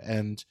media.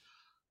 And,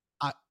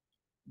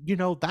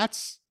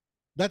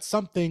 that's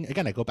something,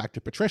 again, I go back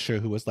to Patricia,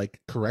 who was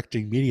like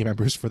correcting media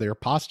members for their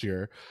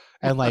posture,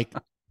 and like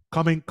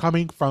coming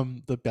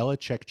from the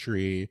Belichick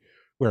tree,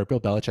 where Bill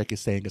Belichick is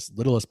saying as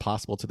little as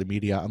possible to the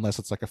media, unless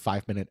it's like a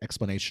 5-minute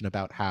explanation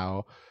about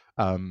how,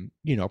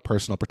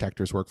 personal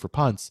protectors work for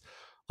punts.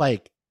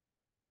 Like,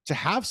 to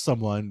have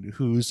someone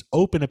who's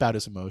open about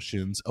his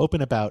emotions,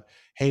 open about,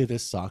 hey,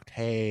 this sucked.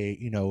 Hey,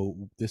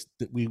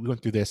 we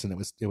went through this and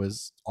it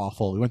was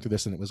awful. We went through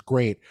this and it was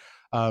great.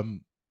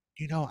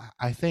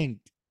 I think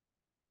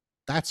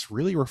that's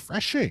really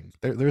refreshing.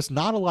 There's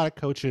not a lot of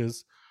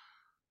coaches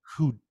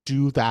who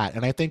do that.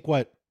 And I think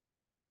what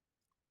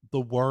the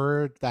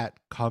word that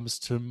comes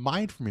to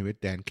mind for me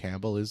with Dan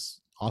Campbell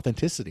is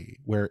authenticity,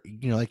 where,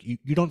 like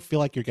you don't feel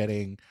like you're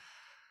getting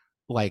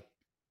like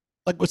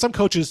with some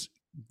coaches,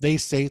 they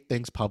say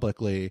things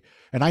publicly,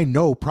 and I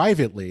know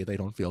privately they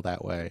don't feel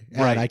that way.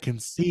 And I can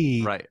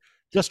see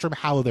just from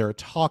how they're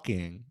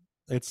talking,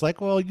 it's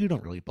like, well, you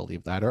don't really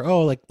believe that, or,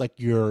 oh, like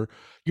you're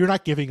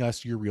not giving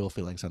us your real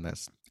feelings on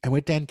this. And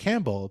with Dan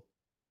Campbell,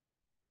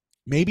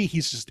 maybe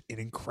he's just an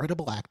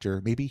incredible actor.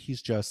 Maybe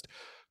he's just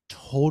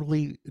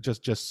totally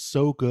just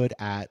so good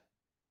at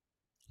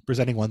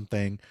presenting one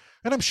thing.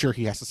 And I'm sure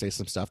he has to say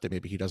some stuff that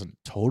maybe he doesn't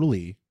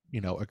totally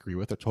agree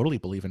with or totally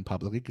believe in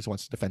publicly, because he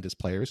wants to defend his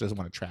players, doesn't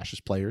want to trash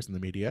his players in the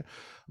media.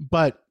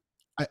 But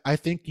I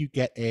think you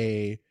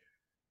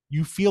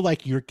feel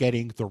like you're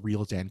getting the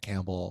real Dan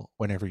Campbell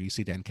whenever you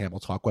see Dan Campbell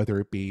talk, whether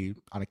it be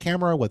on a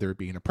camera, whether it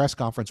be in a press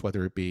conference,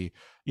 whether it be,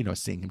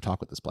 seeing him talk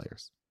with his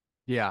players.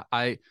 Yeah.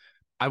 I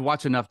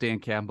watch enough Dan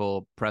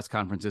Campbell press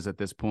conferences at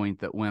this point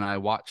that when I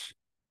watch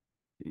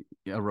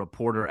a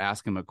reporter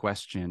ask him a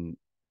question,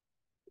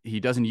 he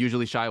doesn't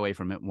usually shy away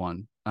from it.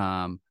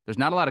 There's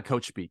not a lot of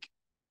coach speak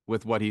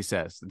with what he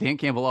says. Dan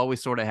Campbell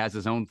always sort of has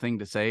his own thing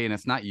to say, and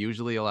it's not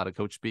usually a lot of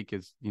coach speak,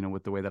 is,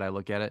 with the way that I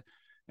look at it.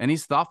 And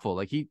he's thoughtful.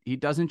 Like, he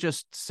doesn't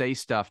just say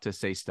stuff to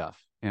say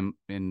stuff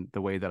in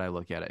the way that I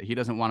look at it. He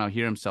doesn't want to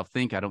hear himself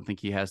think. I don't think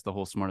he has the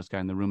whole smartest guy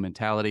in the room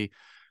mentality.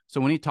 So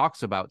when he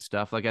talks about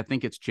stuff, like, I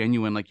think it's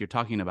genuine, like you're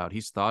talking about.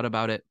 He's thought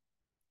about it,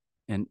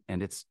 and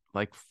it's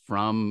like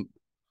from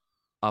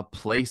a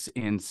place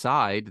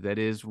inside that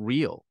is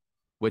real,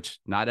 which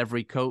not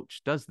every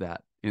coach does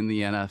that in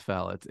the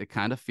NFL. It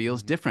kind of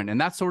feels different. And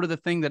that's sort of the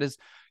thing that is,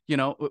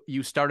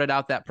 you started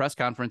out that press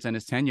conference and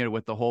his tenure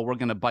with the whole, we're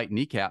going to bite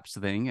kneecaps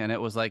thing. And it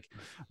was like,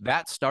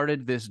 that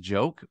started this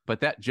joke,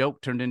 but that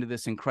joke turned into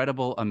this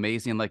incredible,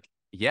 amazing, like,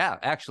 yeah,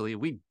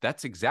 actually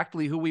that's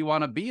exactly who we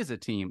want to be as a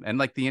team. And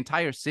like the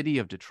entire city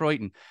of Detroit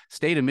and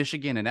state of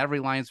Michigan and every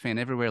Lions fan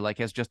everywhere, like,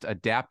 has just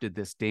adapted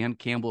this Dan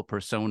Campbell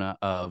persona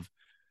of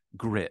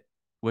grit,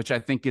 which I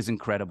think is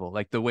incredible.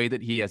 Like, the way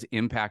that he has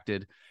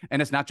impacted,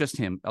 and it's not just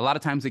him. A lot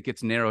of times it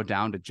gets narrowed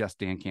down to just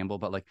Dan Campbell,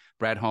 but like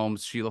Brad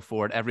Holmes, Sheila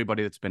Ford,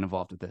 everybody that's been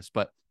involved with this.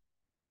 But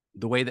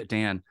the way that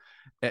Dan,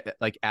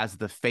 like, as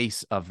the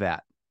face of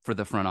that for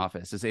the front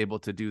office, is able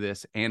to do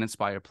this and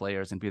inspire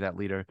players and be that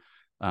leader,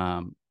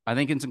 I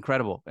think it's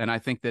incredible. And I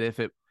think that if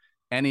it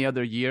any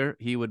other year,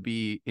 he would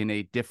be in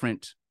a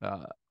different,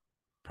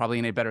 probably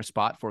in a better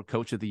spot for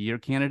Coach of the Year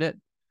candidate.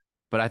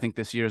 but I think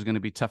this year is going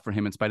to be tough for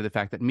him in spite of the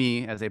fact that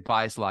me, as a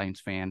biased Lions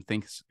fan,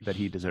 thinks that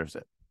he deserves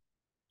it.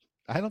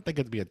 I don't think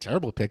it'd be a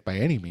terrible pick by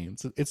any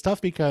means. It's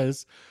tough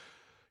because,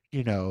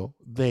 you know,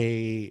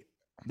 they've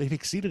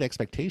exceeded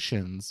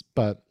expectations,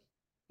 but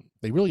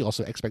they really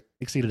also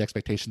exceeded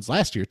expectations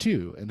last year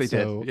too. And They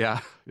so did.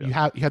 Yeah. you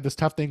had this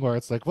tough thing where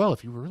it's like, well,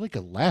 if you were really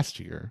good last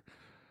year,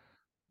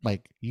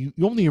 like you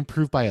only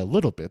improved by a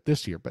little bit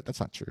this year, but that's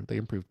not true. They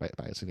improved by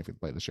a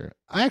significant way this year.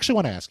 I actually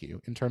want to ask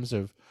you in terms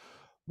of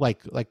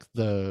like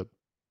the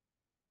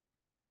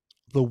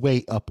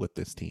way up with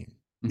this team.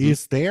 Mm-hmm.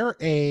 Is there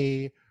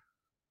a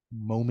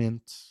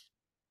moment,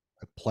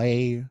 a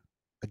play,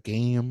 a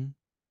game?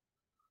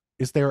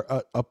 Is there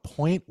a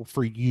point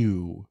for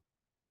you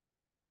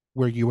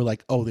where you were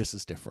like, oh, this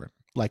is different?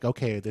 Like,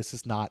 okay, this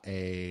is not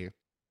a,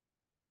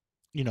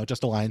 you know,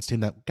 just a Lions team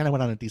that kind of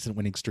went on a decent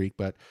winning streak,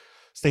 but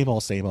same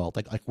old, same old.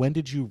 Like when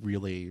did you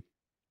really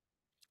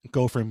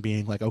go from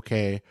being like,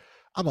 okay,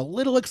 I'm a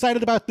little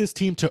excited about this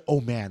team to, oh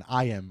man,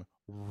 I am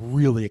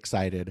really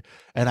excited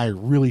and I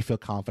really feel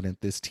confident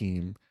this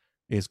team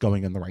is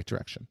going in the right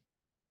direction?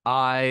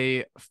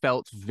 I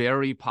felt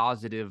very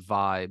positive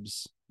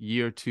vibes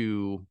year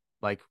 2,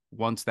 like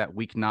once that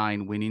week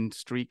 9 winning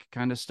streak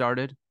kind of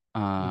started.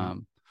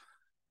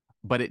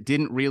 But it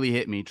didn't really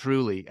hit me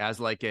truly as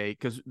like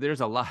because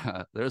there's a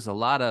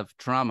lot of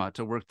trauma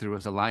to work through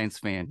as a Lions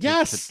fan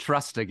to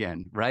trust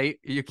again, right?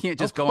 You can't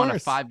just go on a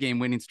 5-game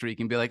winning streak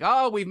and be like,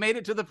 oh, we've made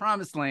it to the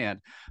promised land.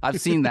 I've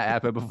seen that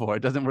happen before.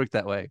 It doesn't work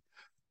that way.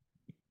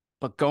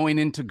 But going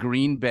into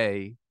Green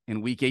Bay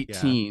in week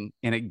 18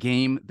 in a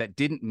game that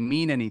didn't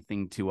mean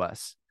anything to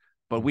us,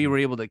 but we were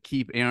able to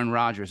keep Aaron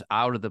Rodgers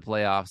out of the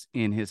playoffs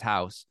in his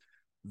house.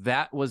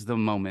 That was the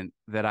moment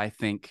that I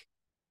think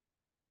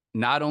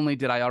not only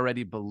did I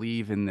already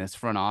believe in this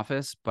front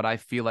office, but I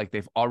feel like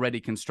they've already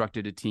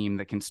constructed a team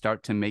that can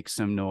start to make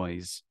some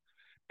noise.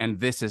 And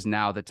this is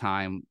now the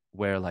time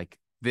where like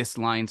this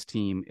Lions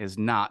team is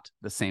not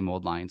the same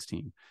old Lions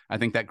team. I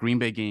think that Green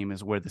Bay game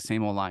is where the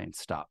same old Lions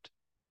stopped.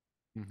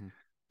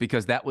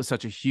 Because that was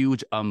such a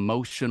huge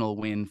emotional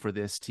win for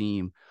this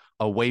team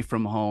away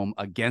from home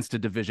against a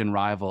division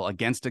rival,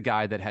 against a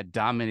guy that had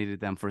dominated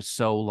them for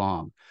so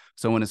long.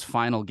 So in his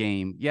final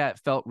game, it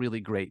felt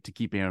really great to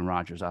keep Aaron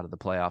Rodgers out of the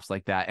playoffs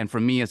like that. And for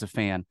me as a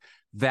fan,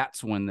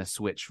 that's when the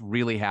switch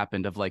really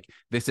happened of like,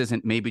 this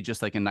isn't maybe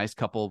just like a nice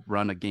couple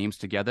run of games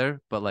together,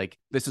 but like,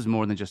 this is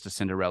more than just a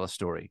Cinderella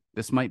story.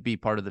 This might be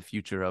part of the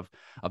future of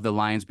the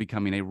Lions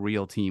becoming a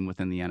real team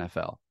within the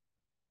NFL.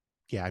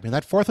 Yeah. I mean,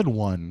 that 4th and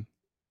 1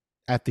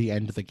 at the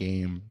end of the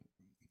game,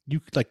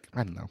 you like,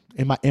 I don't know,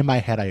 in my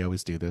head, I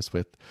always do this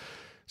with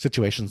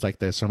situations like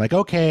this. So I'm like,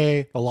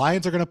 okay, the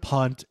Lions are going to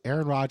punt.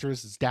 Aaron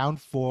Rodgers is down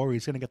 4.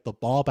 He's going to get the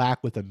ball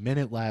back with a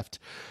minute left,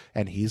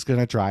 and he's going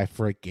to drive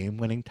for a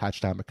game-winning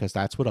touchdown because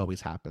that's what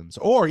always happens.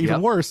 Or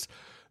even worse,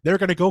 they're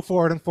going to go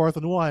for it in 4th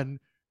and 1.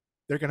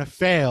 They're going to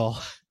fail,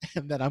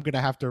 and then I'm going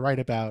to have to write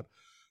about,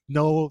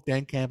 no,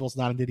 Dan Campbell's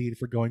not an idiot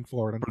for going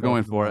for it. We're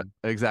going for it.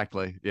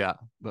 Exactly. Yeah.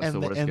 That's the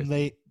worst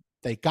case.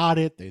 They got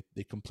it.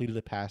 They completed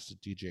the pass to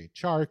DJ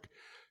Chark.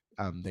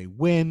 They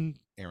win.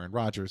 Aaron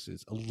Rodgers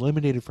is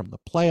eliminated from the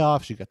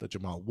playoffs. You got the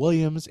Jamal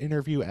Williams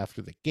interview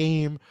after the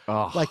game.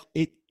 Like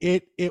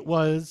it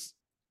was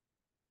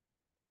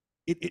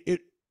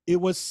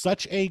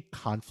such a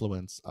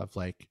confluence of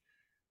like,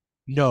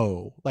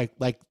 no, like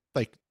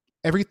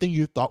everything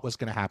you thought was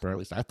going to happen, or at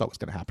least I thought was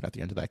going to happen at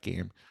the end of that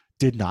game,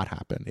 did not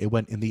happen. It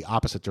went in the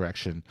opposite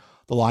direction.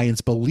 The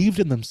Lions believed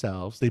in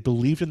themselves. They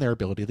believed in their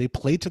ability. They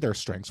played to their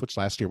strengths, which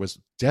last year was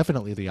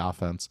definitely the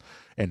offense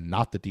and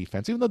not the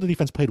defense, even though the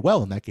defense played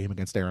well in that game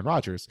against Aaron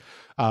Rodgers.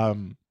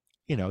 You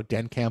know,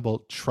 Dan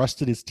Campbell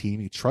trusted his team.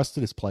 He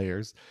trusted his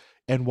players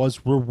and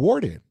was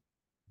rewarded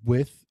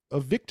with a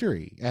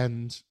victory.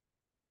 And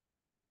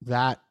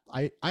that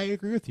I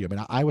agree with you. I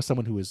mean, I was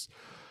someone who was,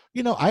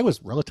 you know, I was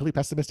relatively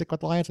pessimistic about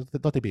the Lions. I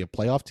thought they'd be a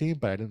playoff team,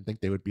 but I didn't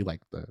think they would be like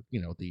the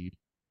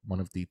one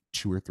of the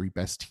 2 or 3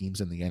 best teams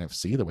in the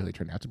NFC the way they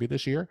turned out to be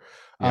this year.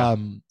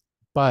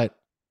 But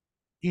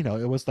you know,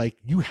 it was like,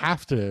 you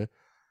have to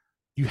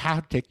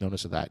take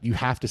notice of that. You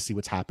have to see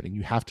what's happening.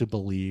 You have to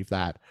believe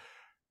that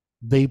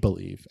they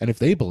believe. And if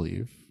they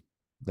believe,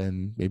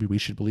 then maybe we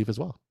should believe as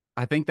well.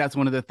 I think that's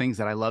one of the things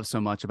that I love so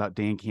much about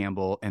Dan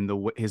Campbell and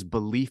his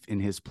belief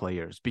in his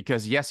players,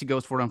 because yes, he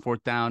goes for it on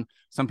 4th down.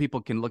 Some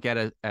people can look at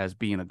it as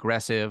being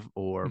aggressive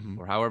or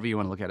however you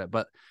want to look at it.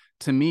 But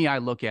to me, I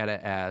look at it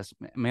as,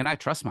 man, I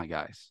trust my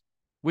guys.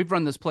 We've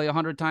run this play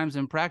 100 times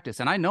in practice,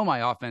 and I know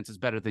my offense is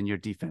better than your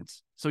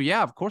defense. So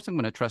yeah, of course I'm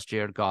going to trust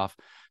Jared Goff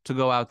to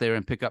go out there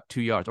and pick up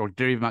 2 yards, or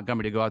David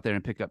Montgomery to go out there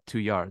and pick up 2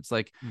 yards.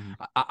 Like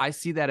I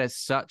see that as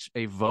such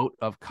a vote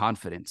of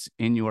confidence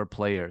in your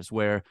players,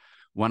 where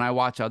when I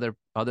watch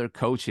other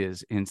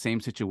coaches in same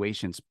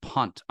situations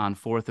punt on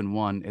 4th and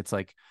 1, it's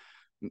like,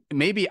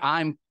 maybe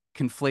I'm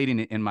conflating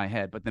it in my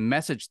head, but the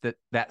message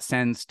that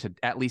sends to,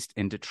 at least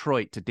in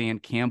Detroit, to Dan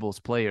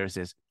Campbell's players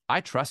is, I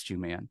trust you,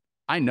 man.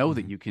 I know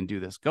that you can do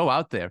this. Go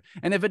out there.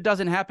 And if it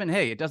doesn't happen,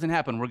 hey, it doesn't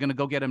happen. We're going to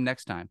go get him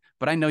next time.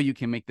 But I know you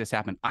can make this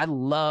happen. I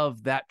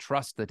love that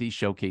trust that he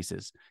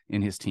showcases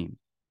in his team.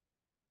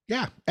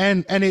 Yeah.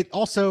 And it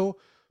also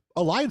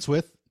aligns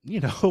with,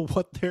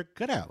 what they're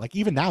good at. Like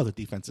even now the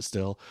defense is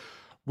still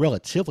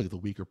relatively the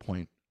weaker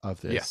point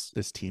of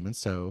this team. And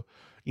so,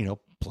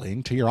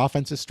 playing to your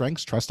offense's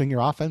strengths, trusting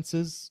your offense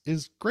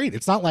is great.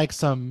 It's not like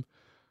some,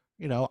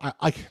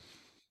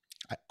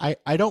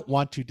 I don't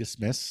want to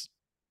dismiss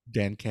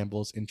Dan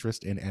Campbell's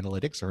interest in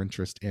analytics or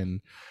interest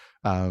in,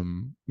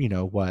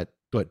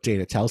 what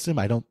data tells him.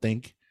 I don't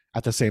think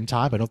at the same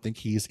time, I don't think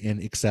he's in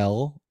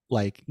Excel,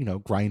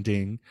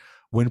 grinding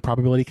win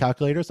probability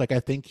calculators. Like I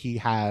think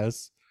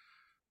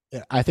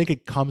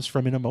it comes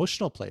from an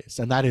emotional place,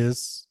 and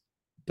that's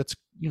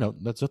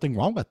nothing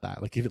wrong with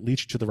that. Like if it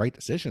leads you to the right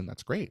decision,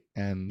 that's great.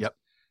 And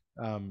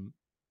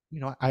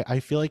I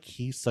feel like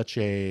he's such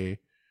a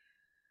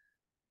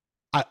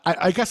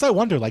I guess I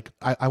wonder,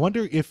 I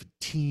wonder if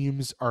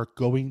teams are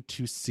going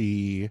to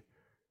see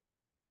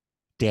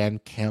Dan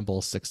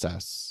Campbell's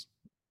success.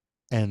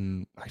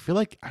 And I feel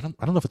like I don't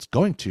know if it's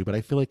going to, but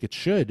I feel like it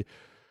should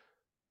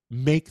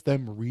make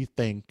them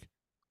rethink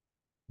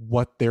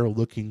what they're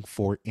looking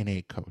for in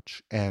a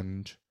coach.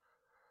 And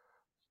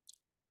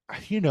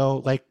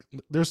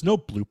there's no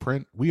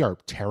blueprint. We are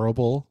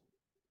terrible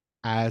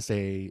as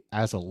a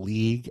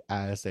league,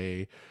 as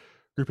a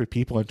group of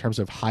people in terms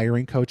of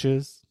hiring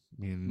coaches.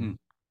 I mean,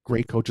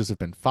 great coaches have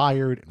been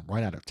fired and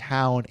run out of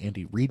town.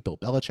 Andy Reid, Bill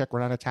Belichick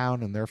run out of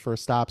town in their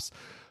first stops.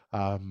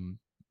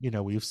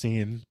 We've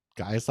seen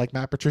guys like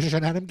Matt Patricia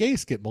and Adam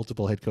Gase get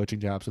multiple head coaching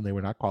jobs when they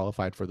were not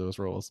qualified for those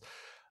roles.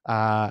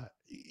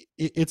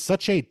 It's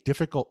such a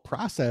difficult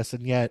process,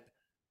 and yet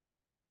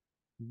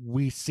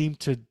we seem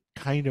to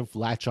kind of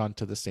latch on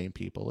to the same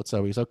people. It's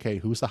always, okay,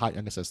 who's the hot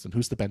young assistant?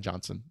 Who's the Ben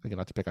Johnson? Again,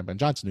 not to pick on Ben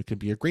Johnson, who can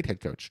be a great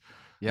head coach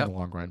in the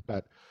long run.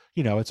 But,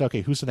 it's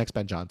okay, who's the next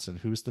Ben Johnson?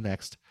 Who's the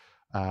next,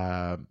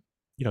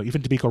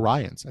 even D'Amico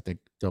Ryans? I think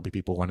there'll be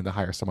people wanting to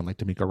hire someone like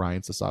D'Amico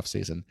Ryans this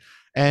offseason.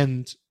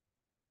 And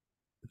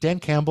Dan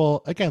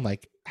Campbell, again,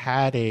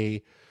 had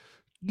a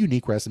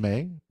unique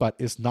resume, but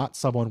is not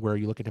someone where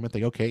you look at him and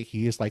think, okay,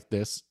 he is like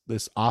this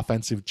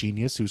offensive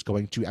genius who's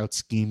going to out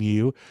scheme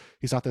you.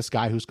 He's not this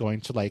guy who's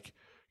going to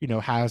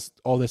has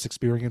all this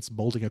experience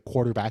molding a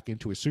quarterback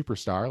into a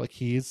superstar. Like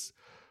he's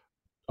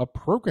a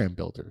program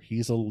builder.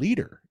 He's a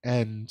leader.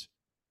 And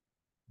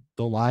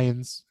the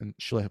Lions and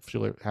Sheila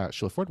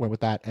Ford went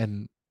with that,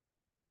 and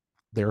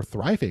they're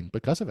thriving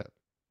because of it.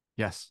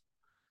 Yes,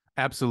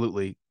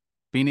 absolutely.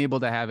 Being able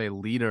to have a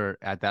leader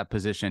at that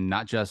position,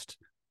 not just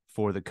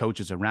for the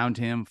coaches around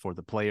him, for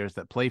the players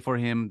that play for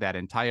him, that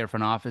entire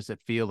front office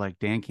that feel like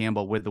Dan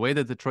Campbell, with the way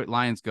that the Detroit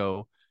Lions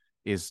go,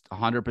 is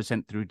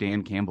 100% through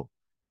Dan Campbell.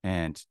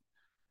 And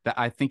that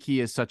I think he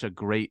does such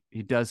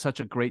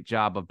a great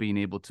job of being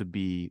able to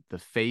be the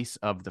face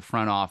of the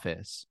front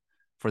office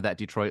for that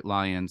Detroit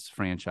Lions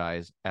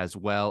franchise, as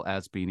well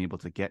as being able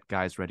to get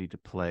guys ready to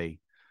play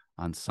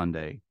on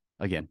Sunday.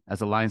 Again,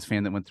 as a Lions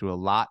fan that went through a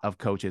lot of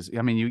coaches,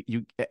 I mean,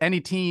 any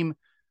team,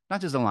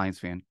 not just a Lions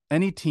fan,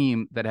 any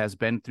team that has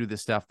been through the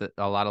stuff that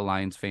a lot of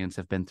Lions fans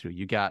have been through,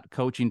 you got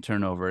coaching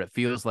turnover. It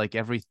feels like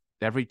every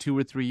 2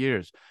 or 3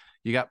 years.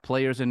 You got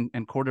players and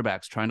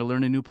quarterbacks trying to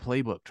learn a new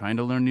playbook, trying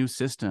to learn new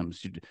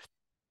systems,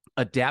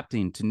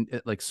 adapting to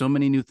so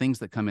many new things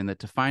that come in, that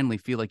to finally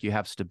feel like you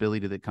have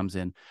stability that comes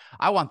in.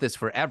 I want this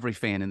for every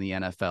fan in the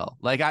NFL.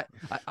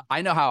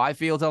 I know how I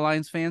feel as a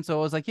Lions fan. So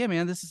I was like, yeah,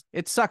 man,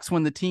 it sucks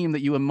when the team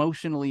that you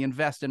emotionally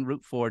invest and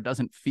root for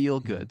doesn't feel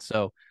good.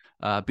 So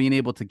being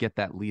able to get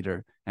that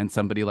leader and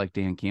somebody like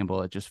Dan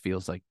Campbell, it just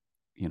feels like,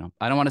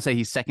 I don't want to say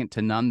he's second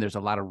to none. There's a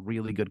lot of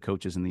really good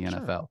coaches in the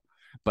NFL,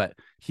 but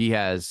he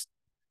has,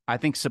 I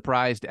think,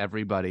 surprised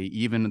everybody,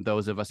 even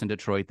those of us in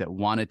Detroit that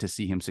wanted to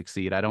see him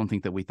succeed. I don't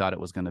think that we thought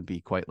it was going to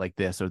be quite like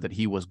this, or that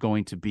he was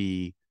going to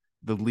be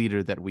the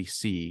leader that we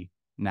see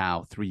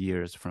now 3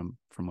 years from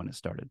when it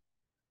started.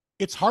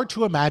 It's hard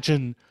to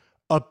imagine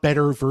a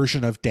better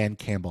version of Dan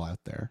Campbell out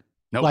there.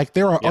 Nope.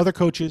 There are other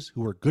coaches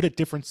who are good at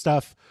different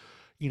stuff.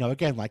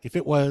 Again, if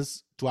it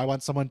was, do I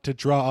want someone to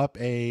draw up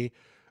a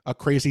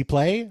crazy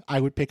play?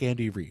 I would pick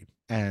Andy Reid.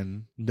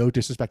 And no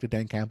disrespect to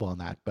Dan Campbell on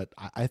that, but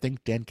I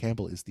think Dan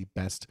Campbell is the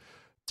best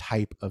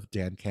type of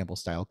Dan Campbell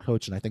style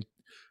coach. And I think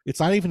it's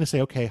not even to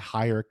say, okay,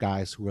 hire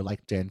guys who are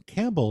like Dan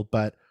Campbell,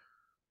 but,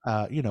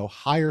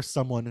 hire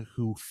someone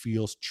who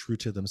feels true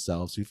to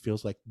themselves, who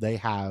feels like they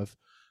have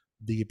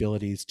the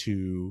abilities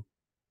to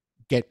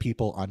get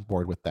people on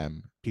board with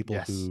them. People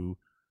who,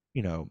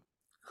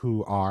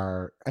 who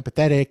are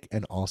empathetic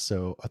and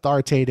also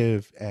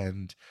authoritative,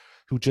 and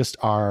who just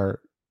are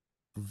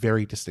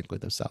very distinctly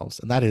themselves.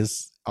 And that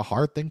is a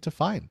hard thing to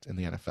find in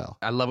the NFL.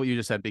 I love what you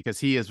just said, because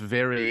he is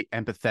very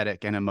empathetic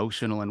and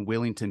emotional and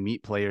willing to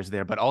meet players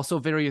there, but also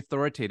very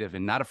authoritative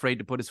and not afraid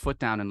to put his foot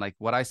down. And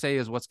what I say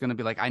is what's going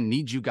to be I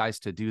need you guys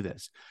to do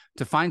this.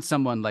 To find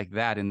someone like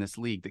that in this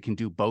league that can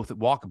do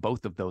walk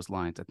both of those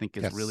lines, I think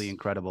is really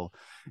incredible.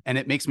 And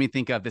it makes me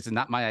think of, this is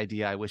not my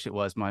idea, I wish it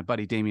was. My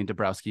buddy Damian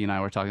Dabrowski and I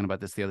were talking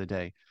about this the other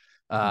day.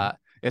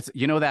 It's,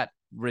 that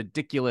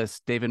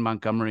ridiculous David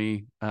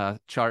Montgomery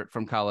chart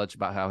from college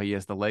about how he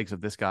has the legs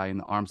of this guy and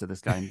the arms of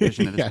this guy and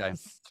vision of this guy.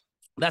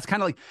 That's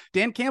kind of like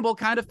Dan Campbell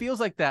kind of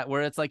feels like that,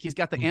 where it's like he's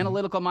got the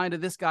analytical mind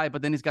of this guy,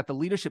 but then he's got the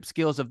leadership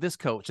skills of this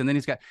coach. And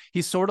then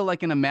he's sort of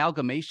like an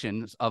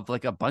amalgamation of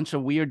like a bunch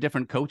of weird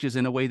different coaches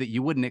in a way that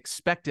you wouldn't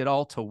expect it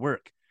all to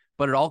work.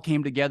 But it all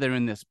came together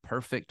in this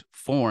perfect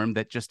form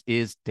that just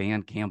is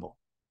Dan Campbell.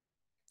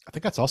 I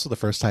think that's also the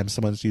first time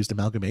someone's used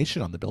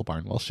amalgamation on the Bill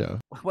Barnwell show.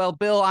 Well,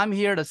 Bill, I'm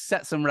here to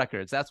set some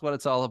records. That's what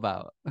it's all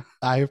about.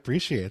 I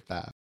appreciate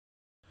that.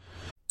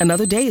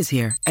 Another day is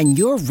here, and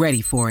you're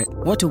ready for it.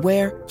 What to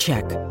wear?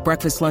 Check.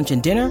 Breakfast, lunch,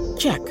 and dinner?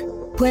 Check.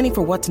 Planning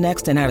for what's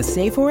next and how to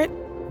save for it?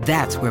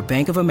 That's where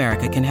Bank of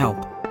America can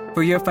help.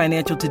 For your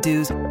financial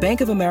to-dos,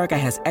 Bank of America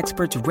has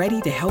experts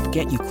ready to help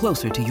get you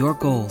closer to your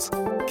goals.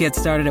 Get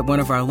started at one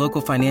of our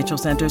local financial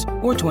centers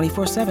or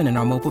 24/7 in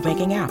our mobile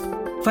banking app.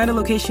 Find a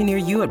location near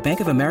you at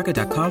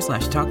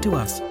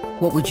bankofamerica.com/talktous.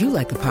 What would you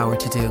like the power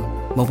to do?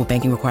 Mobile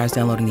banking requires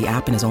downloading the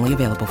app and is only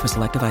available for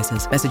select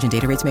devices. Message and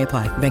data rates may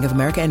apply. Bank of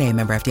America N.A.,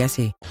 member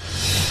FDIC.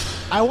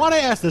 I want to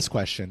ask this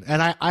question,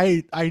 and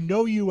I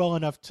know you well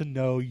enough to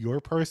know your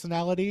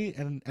personality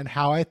and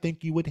how I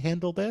think you would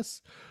handle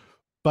this,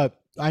 but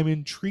I'm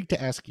intrigued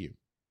to ask you.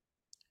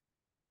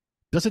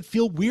 Does it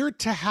feel weird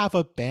to have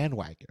a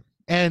bandwagon?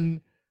 And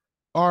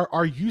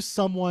are you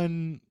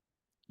someone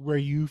where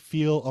you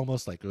feel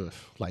almost like, ugh,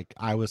 like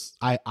I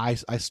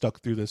stuck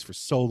through this for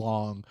so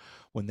long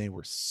when they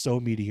were so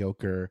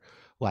mediocre?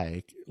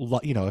 Like,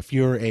 if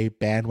you're a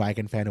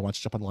bandwagon fan who wants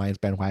to jump on the Lions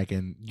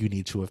bandwagon, you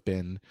need to have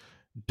been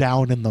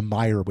down in the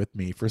mire with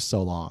me for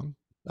so long,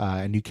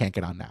 and you can't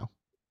get on now.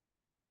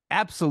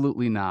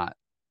 Absolutely not.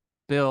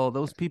 Bill,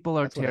 those people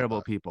are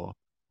terrible people.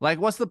 Like,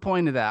 what's the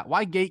point of that?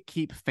 Why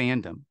gatekeep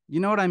fandom? You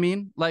know what I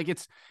mean? Like,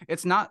 it's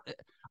not...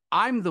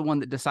 I'm the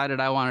one that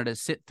decided I wanted to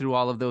sit through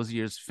all of those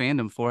years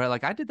fandom for it.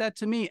 Like, I did that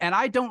to me, and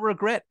I don't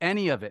regret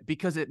any of it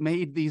because it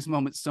made these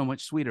moments so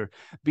much sweeter.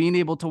 Being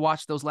able to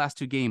watch those last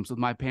two games with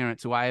my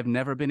parents, who I have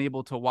never been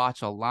able to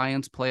watch a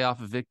Lions playoff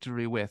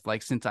victory with,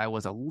 like, since I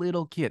was a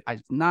little kid. I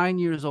was 9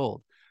 years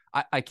old.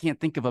 I can't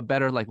think of a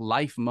better like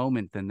life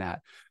moment than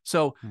that.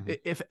 So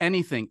if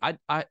anything,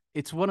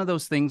 it's one of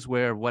those things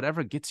where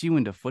whatever gets you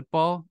into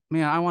football,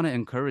 man, I want to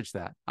encourage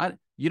that.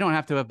 You don't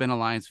have to have been a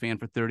Lions fan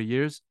for 30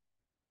 years.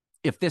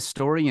 If this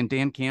story and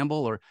Dan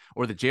Campbell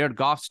or the Jared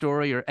Goff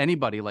story or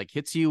anybody like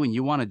hits you and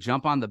you want to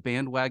jump on the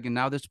bandwagon,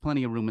 now there's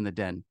plenty of room in the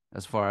den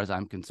as far as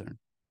I'm concerned.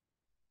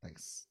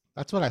 Thanks.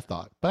 That's what I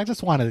thought, but I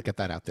just wanted to get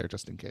that out there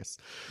just in case.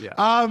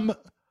 Yeah.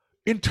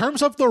 In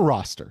terms of the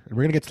roster, and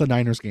we're going to get to the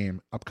Niners game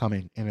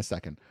upcoming in a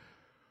second,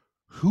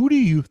 who do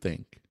you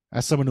think,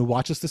 as someone who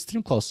watches this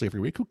team closely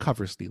every week, who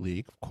covers the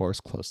league, of course,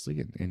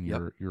 closely in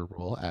your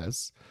role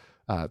as,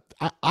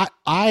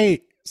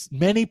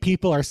 many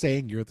people are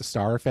saying you're the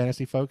star of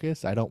Fantasy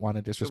Focus. I don't want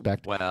to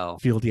disrespect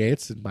Field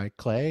Yates and Mike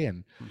Clay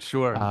and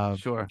sure.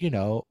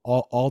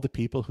 All the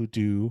people who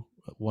do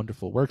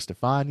wonderful work,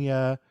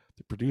 Stefania,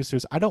 the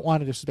producers. I don't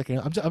want to disrespect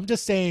anyone. I'm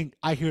just saying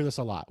I hear this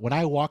a lot. When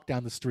I walk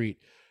down the street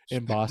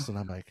in Boston,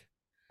 I'm like,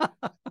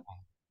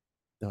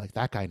 they're like,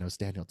 that guy knows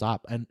Daniel Dopp,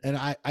 and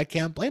I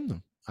can't blame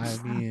them. I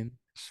mean,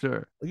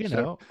 sure,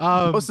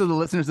 most of the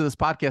listeners of this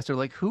podcast are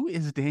like, who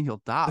is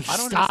Daniel Dopp? I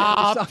don't stop. know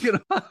what you're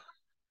talking about.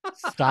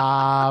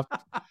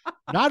 Stop.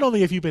 Not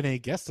only have you been a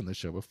guest on the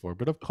show before,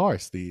 but of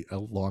course a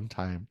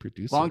longtime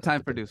producer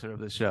of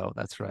the show.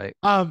 That's right.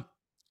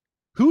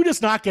 Who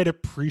does not get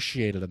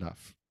appreciated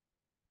enough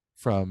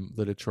from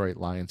the Detroit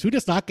Lions? Who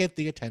does not get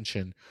the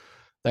attention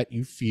that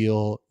you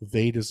feel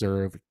they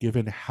deserve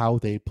given how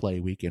they play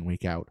week in,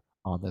 week out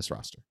on this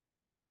roster?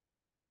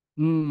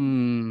 I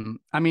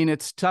mean,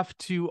 it's tough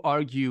to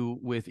argue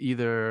with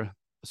either.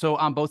 So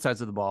on both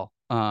sides of the ball,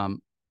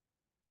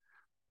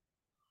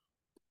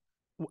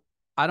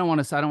 I don't want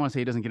to say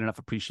he doesn't get enough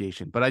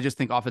appreciation, but I just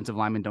think offensive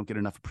linemen don't get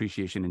enough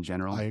appreciation in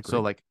general. I agree.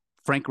 So like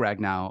Frank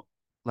Ragnow,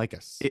 like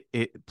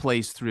it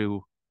plays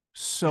through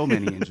so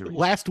many injuries.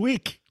 Last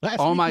week,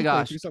 my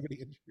gosh, so many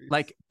injuries.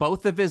 Like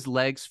both of his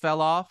legs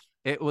fell off.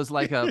 It was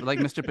like like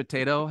Mr.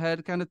 Potato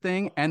Head kind of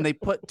thing, and they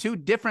put two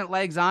different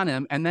legs on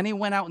him, and then he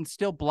went out and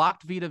still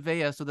blocked Vita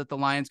Vea so that the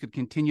Lions could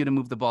continue to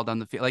move the ball down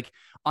the field. Like,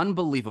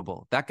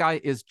 unbelievable. That guy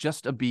is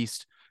just a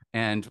beast.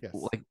 And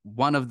like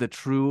one of the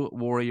true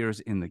warriors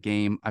in the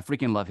game. I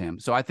freaking love him.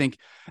 So I think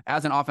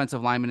as an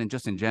offensive lineman and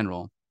just in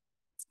general,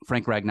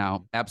 Frank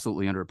Ragnow,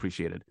 absolutely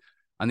underappreciated.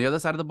 On the other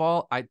side of the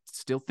ball, I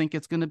still think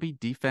it's going to be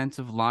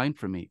defensive line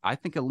for me. I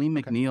think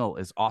Aleem McNeil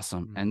is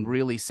awesome and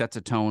really sets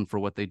a tone for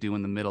what they do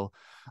in the middle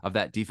of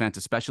that defense,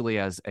 especially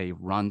as a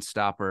run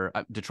stopper.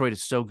 Detroit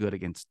is so good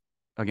against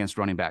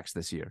running backs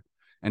this year.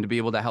 And to be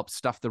able to help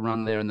stuff the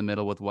run there in the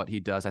middle with what he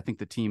does, I think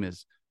the team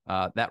is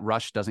that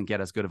rush doesn't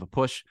get as good of a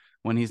push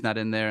when he's not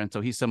in there. And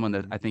so he's someone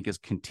that I think is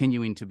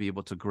continuing to be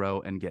able to grow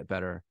and get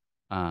better.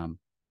 But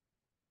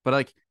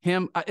like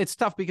him, it's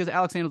tough because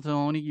Alex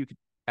Anzalone,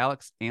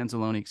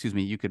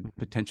 you could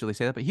potentially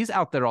say that, but he's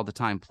out there all the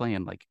time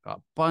playing like a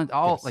bunch,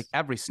 like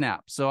every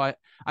snap. So I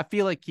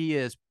feel like he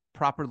is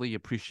properly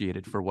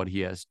appreciated for what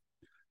he has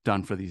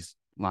done for these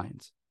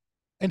Lions.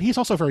 And he's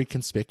also very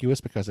conspicuous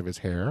because of his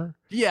hair.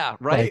 Yeah,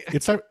 right. Like,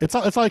 it's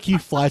not like he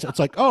flies. It's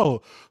like,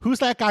 oh, who's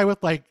that guy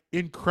with like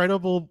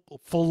incredible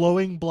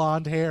flowing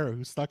blonde hair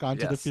who stuck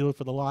onto the field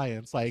for the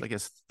Lions? Like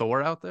is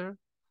Thor out there?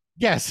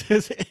 Yes,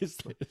 is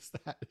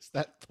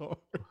that Thor?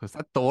 Is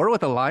that Thor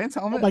with a Lions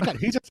helmet? Oh my god,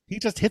 he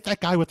just hit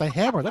that guy with a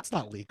hammer. That's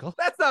not legal.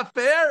 That's not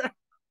fair.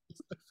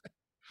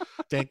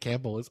 Dan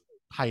Campbell is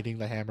hiding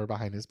the hammer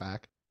behind his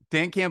back.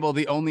 Dan Campbell,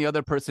 the only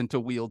other person to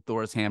wield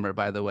Thor's hammer,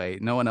 by the way.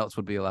 No one else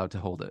would be allowed to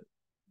hold it.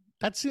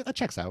 That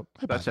checks out.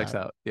 That checks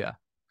out. Yeah.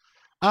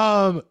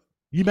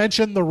 You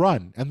mentioned the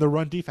run and the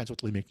run defense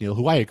with Lee McNeil,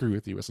 who I agree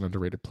with you is an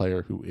underrated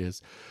player.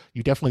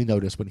 You definitely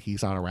notice when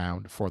he's not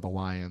around for the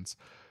Lions.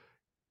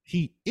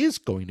 He is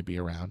going to be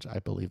around, I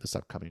believe, this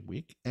upcoming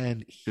week,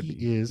 and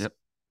he is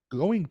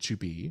going to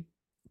be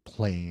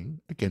playing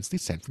against the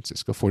San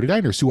Francisco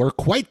 49ers, who are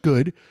quite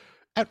good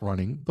at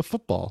running the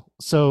football.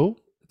 So,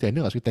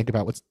 Daniel, as we think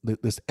about what's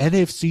this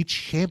NFC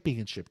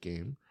Championship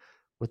game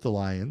with the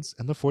Lions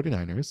and the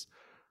 49ers,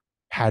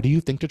 how do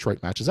you think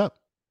Detroit matches up?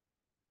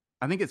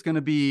 I think it's going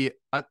to be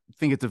a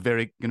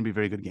very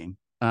good game.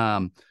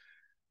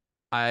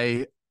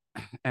 I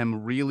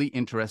am really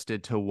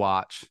interested to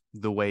watch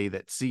the way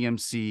that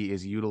CMC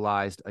is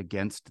utilized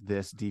against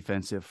this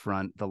defensive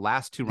front. The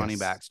last two running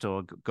backs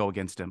to go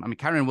against him. I mean,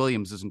 Kyren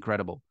Williams is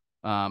incredible.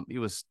 He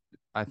was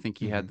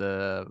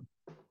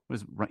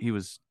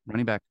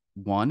running back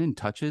 1 in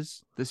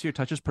touches this year,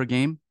 touches per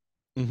game.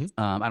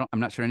 I'm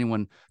not sure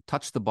anyone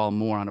touched the ball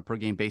more on a per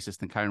game basis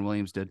than Kyren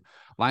Williams did.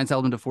 Lions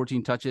held him to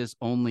 14 touches,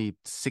 only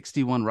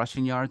 61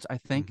 rushing yards, I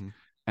think.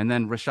 And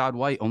then Rachaad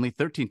White, only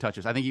 13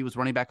 touches. I think he was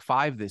running back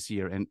 5 this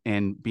year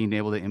and being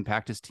able to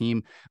impact his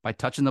team by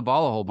touching the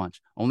ball a whole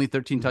bunch. Only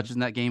 13 touches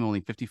in that game,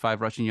 only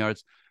 55 rushing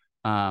yards.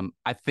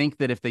 I think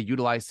that if they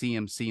utilize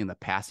CMC in the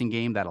passing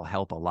game, that'll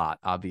help a lot.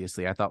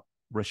 Obviously, I thought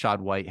Rachaad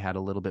White had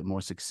a little bit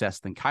more success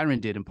than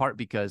Kyren did, in part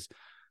because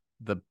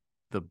the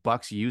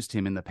Bucs used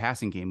him in the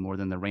passing game more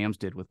than the Rams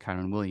did with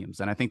Kyren Williams.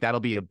 And I think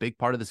that'll be a big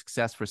part of the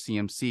success for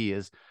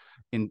CMC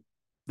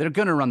they're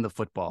going to run the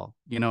football,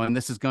 and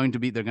this is going to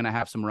be, they're going to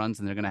have some runs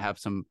and they're going to have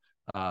some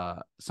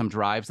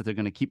drives that they're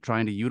going to keep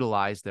trying to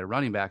utilize their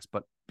running backs,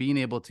 but being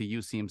able to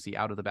use CMC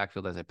out of the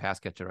backfield as a pass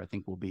catcher, I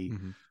think will be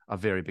a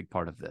very big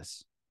part of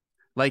this.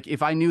 Like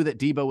if I knew that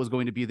Debo was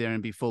going to be there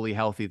and be fully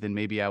healthy, then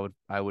maybe I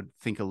would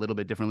think a little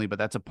bit differently, but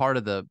that's a part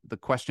of the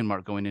question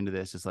mark going into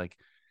this is like,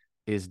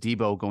 is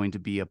Debo going to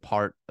be a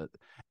part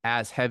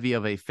as heavy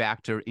of a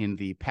factor in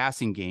the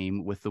passing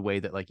game with the way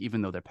that, like,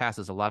 even though they're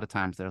passes, a lot of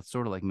times they're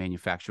sort of like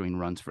manufacturing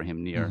runs for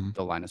him near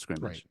the line of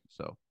scrimmage. Right.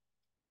 So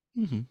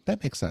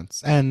that makes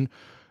sense. And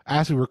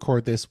as we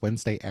record this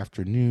Wednesday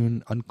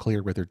afternoon,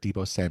 unclear whether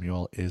Debo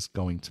Samuel is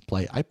going to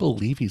play. I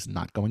believe he's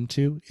not going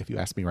to. If you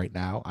ask me right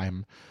now,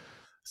 I'm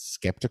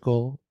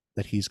skeptical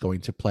that he's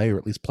going to play, or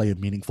at least play a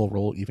meaningful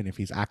role, even if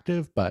he's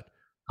active, but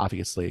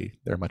obviously,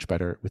 they're much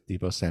better with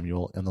Debo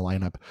Samuel in the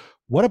lineup.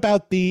 What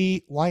about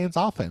the Lions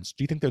offense?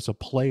 Do you think there's a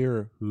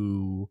player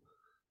who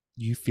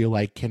you feel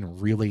like can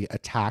really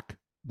attack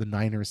the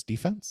Niners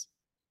defense?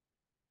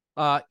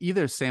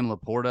 Either Sam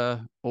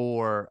Laporta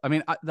or,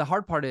 the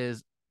hard part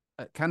is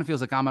it kind of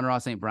feels like Amon-Ra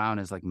St. Brown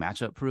is like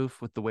matchup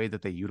proof with the way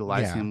that they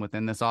utilize him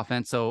within this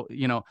offense. So,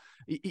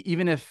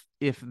 even if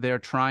they're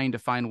trying to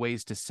find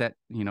ways to set,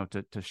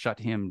 to shut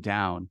him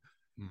down,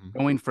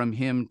 going from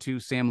him to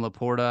Sam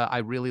Laporta, I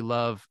really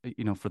love,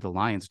 for the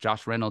Lions,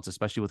 Josh Reynolds,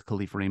 especially with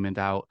Khalif Raymond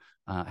out,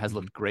 has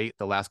looked great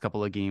the last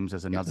couple of games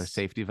as another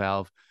safety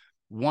valve.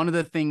 One of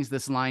the things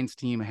this Lions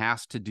team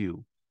has to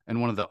do,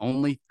 and one of the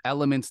only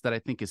elements that I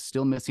think is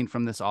still missing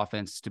from this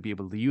offense, is to be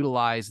able to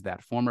utilize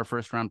that former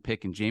first-round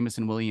pick in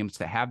Jameson Williams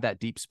to have that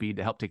deep speed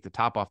to help take the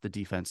top off the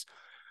defense.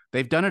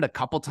 They've done it a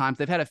couple times.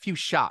 They've had a few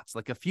shots,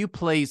 like a few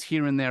plays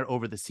here and there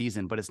over the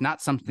season, but it's not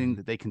something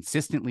that they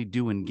consistently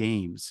do in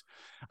games.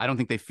 I don't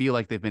think they feel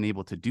like they've been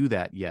able to do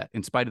that yet,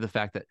 in spite of the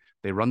fact that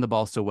they run the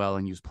ball so well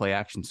and use play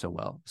action so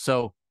well.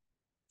 So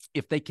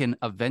if they can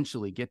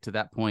eventually get to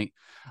that point,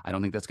 I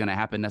don't think that's going to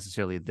happen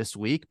necessarily this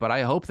week, but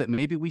I hope that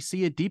maybe we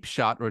see a deep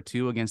shot or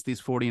two against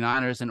these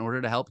 49ers in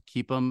order to help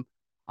keep them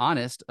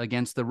honest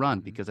against the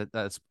run, because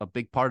that's a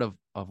big part of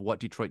what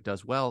Detroit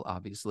does well,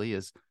 obviously,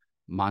 is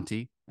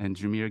Monty and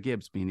Jahmyr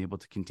Gibbs being able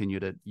to continue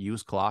to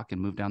use clock and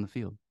move down the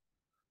field.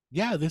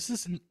 Yeah, this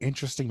is an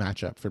interesting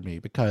matchup for me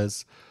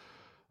because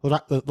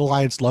the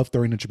Lions love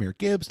throwing to Jahmyr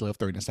Gibbs, love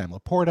throwing to Sam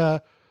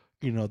Laporta.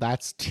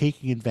 That's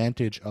taking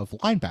advantage of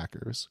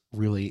linebackers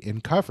really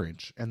in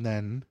coverage. And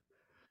then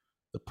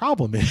the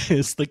problem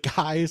is the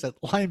guys at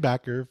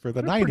linebacker for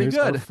the Niners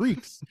are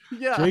freaks.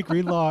 Dre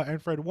Greenlaw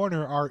and Fred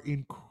Warner are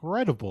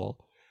incredible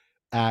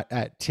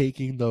at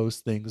taking those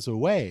things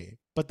away.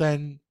 But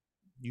then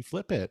you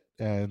flip it,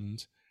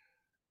 and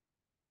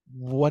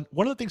one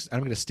of the things,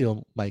 I'm going to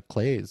steal Mike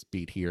Clay's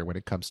beat here when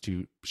it comes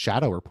to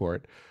Shadow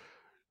Report.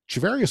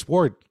 Charvarius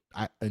Ward,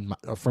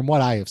 from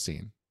what I have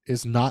seen,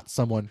 is not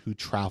someone who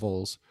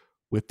travels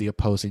with the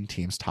opposing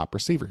team's top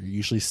receiver. He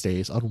usually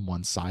stays on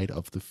one side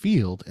of the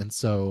field, and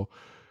so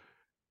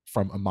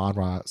from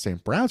Amon-Ra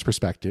St. Brown's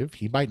perspective,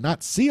 he might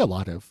not see a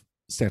lot of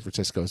San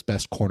Francisco's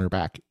best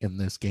cornerback in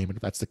this game. And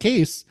if that's the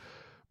case,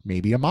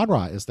 maybe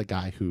Amon-Ra is the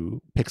guy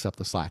who picks up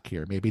the slack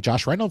here. Maybe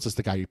Josh Reynolds is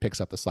the guy who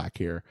picks up the slack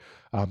here.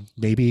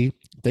 Maybe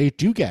they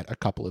do get a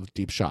couple of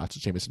deep shots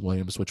at Jameson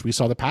Williams, which we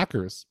saw the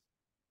Packers,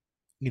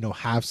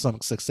 have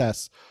some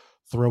success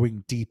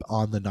throwing deep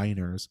on the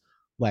Niners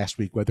last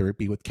week, whether it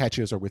be with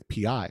catches or with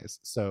PIs.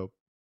 So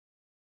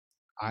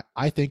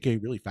I think a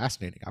really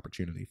fascinating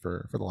opportunity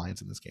for the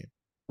Lions in this game.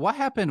 What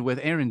happened with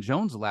Aaron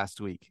Jones last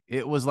week?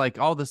 It was like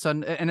all of a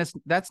sudden, and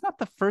that's not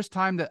the first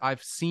time that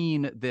I've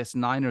seen this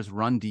Niners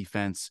run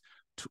defense.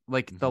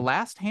 The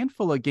last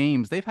handful of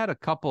games, they've had a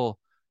couple.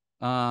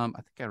 I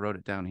think I wrote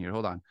it down here.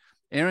 Hold on.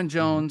 Aaron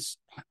Jones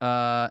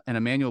and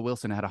Emmanuel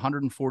Wilson had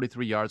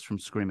 143 yards from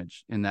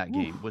scrimmage in that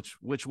game,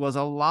 which was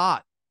a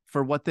lot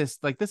for what this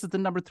is the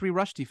number 3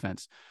 rush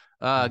defense.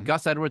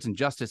 Gus Edwards and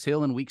Justice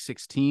Hill in week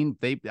 16.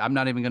 I'm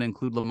not even going to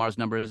include Lamar's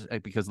numbers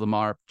because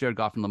Jared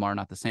Goff and Lamar are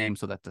not the same.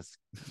 So that just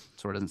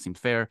sort of doesn't seem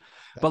fair.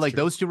 But true.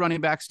 Those two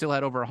running backs still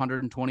had over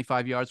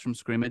 125 yards from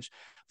scrimmage.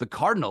 The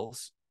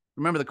Cardinals,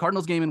 remember the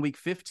Cardinals game in week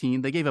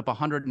 15, they gave up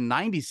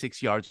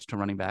 196 yards to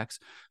running backs.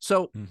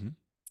 So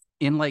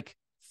in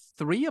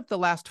 3 of the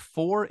last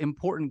 4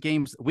 important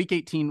games, week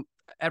 18,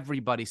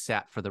 everybody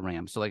sat for the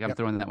Rams. So I'm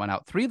throwing that one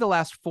out. 3 of the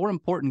last 4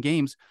 important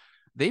games,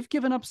 they've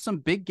given up some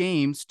big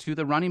games to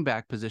the running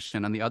back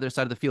position on the other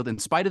side of the field, in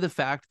spite of the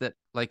fact that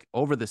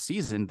over the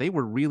season, they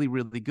were really,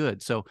 really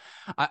good. So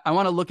I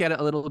want to look at it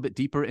a little bit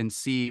deeper and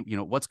see,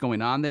 what's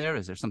going on there.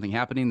 Is there something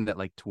happening that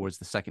towards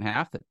the second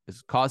half that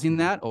is causing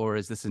that? Or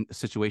is this a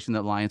situation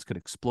that Lions could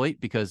exploit?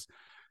 Because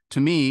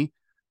to me,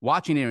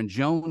 watching Aaron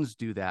Jones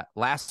do that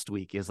last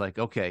week is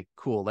okay,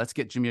 cool. Let's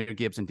get Jahmyr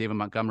Gibbs and David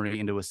Montgomery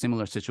into a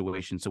similar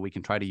situation so we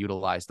can try to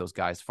utilize those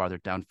guys farther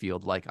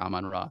downfield like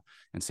Amon-Ra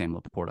and Sam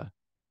Laporta.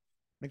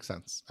 Makes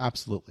sense.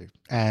 Absolutely.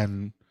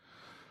 And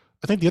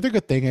I think the other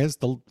good thing is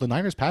the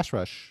Niners pass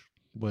rush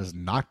was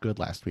not good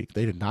last week.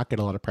 They did not get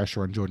a lot of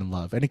pressure on Jordan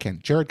Love. And again,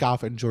 Jared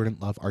Goff and Jordan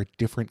Love are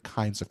different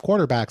kinds of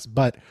quarterbacks,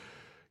 but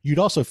you'd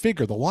also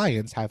figure the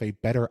Lions have a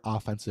better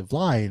offensive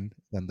line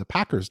than the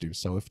Packers do.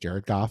 So if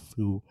Jared Goff,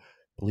 who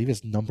I believe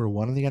is number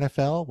 1 in the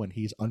NFL when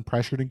he's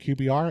unpressured in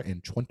QBR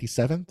and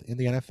 27th in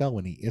the NFL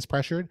when he is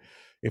pressured,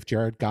 if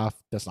Jared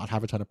Goff does not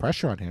have a ton of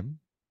pressure on him,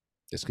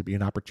 this could be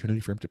an opportunity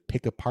for him to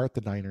pick apart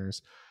the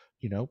Niners,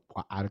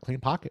 out of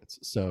clean pockets.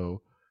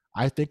 So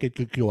I think it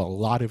could go a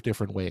lot of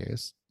different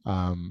ways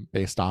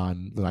based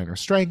on the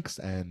Niners' strengths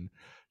and,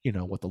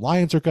 what the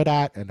Lions are good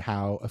at and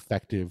how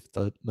effective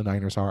the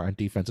Niners are on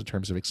defense in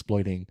terms of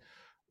exploiting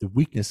the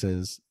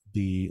weaknesses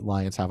the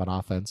Lions have on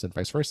offense and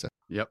vice versa.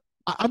 Yep.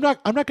 I'm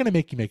not going to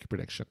make you make a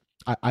prediction.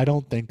 I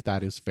don't think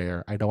that is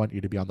fair. I don't want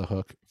you to be on the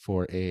hook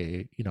for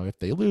if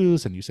they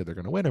lose and you say they're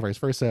going to win or vice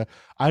versa.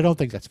 I don't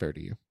think that's fair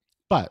to you.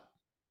 But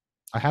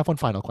I have one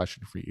final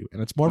question for you,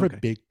 and it's more of a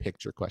big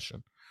picture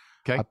question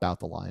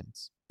about the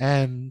Lions.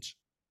 And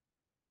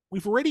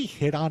we've already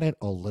hit on it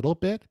a little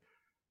bit,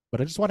 but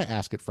I just want to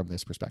ask it from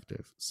this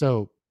perspective.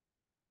 So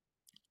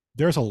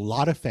there's a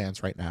lot of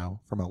fans right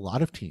now from a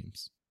lot of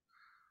teams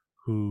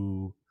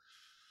who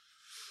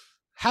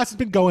hasn't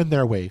been going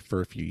their way for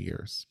a few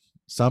years.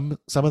 Some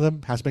of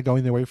them hasn't been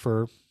going their way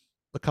for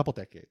a couple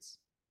decades.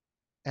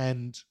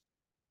 And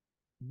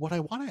what I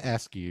want to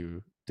ask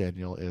you,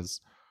 Daniel,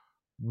 is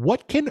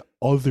what can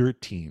other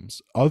teams,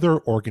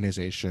 other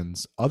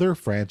organizations, other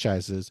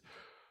franchises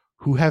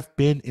who have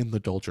been in the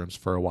doldrums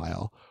for a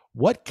while,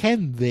 what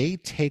can they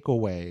take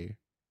away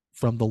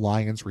from the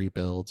Lions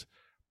rebuild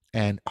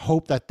and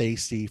hope that they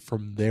see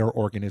from their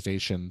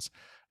organizations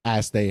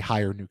as they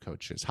hire new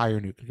coaches,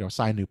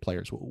 sign new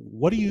players?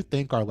 What do you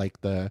think are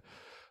the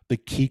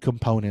key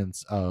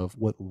components of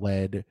what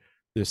led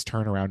this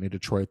turnaround in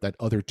Detroit that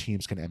other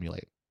teams can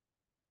emulate?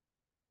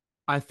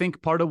 I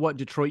think part of what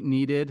Detroit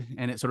needed,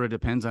 and it sort of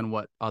depends on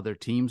what other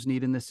teams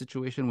need in this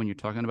situation when you're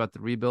talking about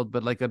the rebuild,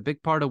 but a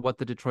big part of what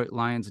the Detroit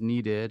Lions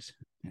needed,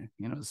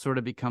 it's sort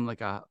of become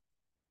like a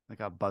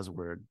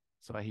buzzword.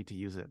 So I hate to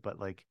use it, but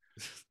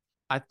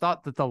I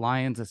thought that the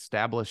Lions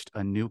established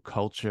a new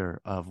culture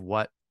of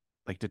what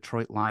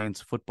Detroit Lions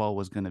football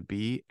was going to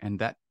be. And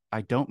that I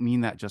don't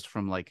mean that just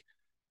from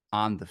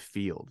on the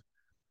field.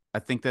 I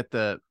think that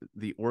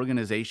the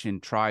organization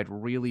tried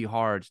really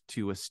hard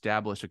to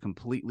establish a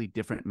completely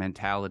different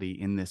mentality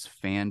in this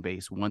fan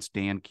base once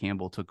Dan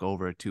Campbell took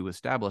over, to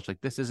establish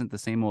this isn't the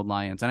same old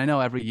Lions. And I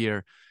know every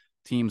year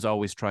teams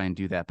always try and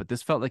do that, but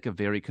this felt like a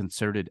very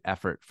concerted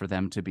effort for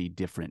them to be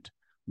different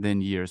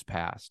than years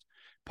past.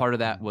 Part of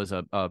that was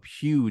a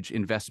huge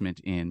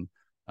investment in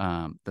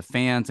the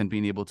fans and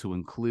being able to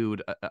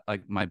include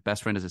my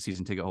best friend is a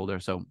season ticket holder.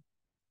 So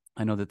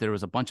I know that there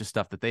was a bunch of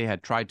stuff that they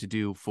had tried to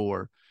do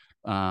for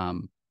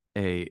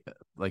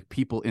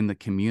people in the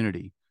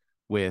community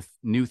with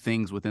new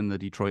things within the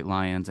Detroit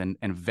Lions and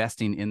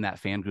investing in that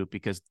fan group,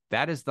 because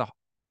that is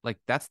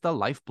that's the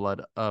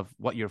lifeblood of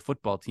what your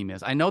football team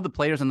is. I know the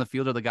players on the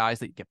field are the guys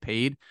that get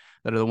paid,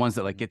 that are the ones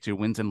that get your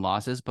wins and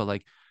losses,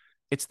 but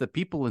it's the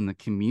people in the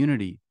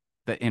community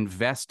that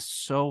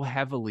invest so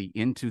heavily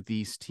into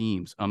these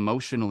teams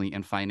emotionally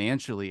and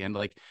financially. And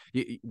like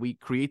we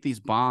create these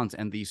bonds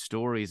and these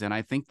stories. And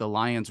I think the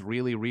Lions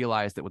really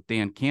realized that with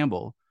Dan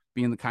Campbell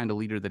being the kind of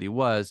leader that he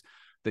was,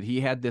 that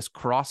he had this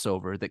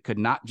crossover that could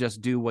not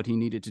just do what he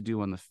needed to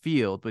do on the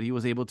field, but he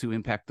was able to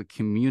impact the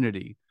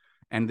community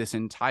and this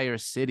entire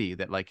city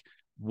that like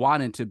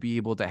wanted to be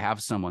able to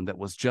have someone that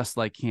was just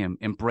like him,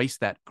 embrace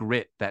that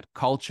grit, that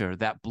culture,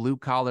 that blue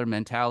collar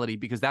mentality,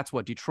 because that's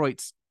what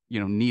Detroit's,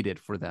 needed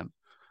for them.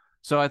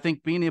 So I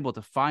think being able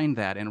to find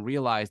that and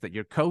realize that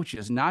your coach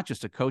is not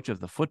just a coach of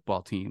the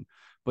football team,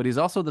 but he's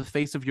also the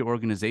face of your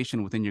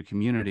organization within your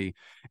community.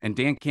 And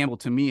Dan Campbell,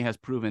 to me, has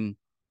proven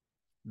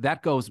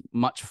that goes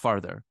much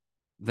farther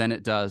than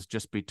it does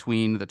just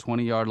between the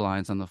 20-yard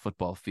lines on the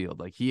football field.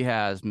 Like, he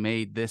has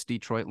made this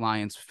Detroit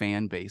Lions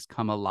fan base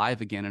come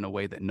alive again in a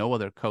way that no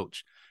other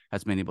coach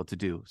has been able to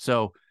do.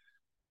 So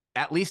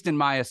at least in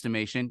my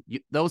estimation,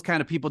 those kind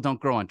of people don't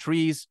grow on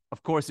trees.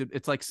 Of course,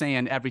 it's like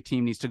saying every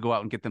team needs to go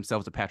out and get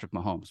themselves a Patrick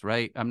Mahomes,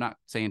 right? I'm not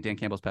saying Dan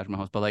Campbell's Patrick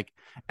Mahomes, but like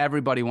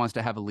everybody wants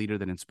to have a leader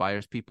that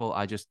inspires people.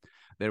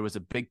 There was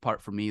a big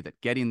part for me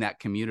that getting that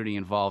community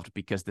involved,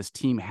 because this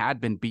team had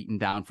been beaten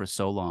down for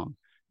so long.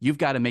 You've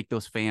got to make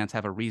those fans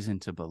have a reason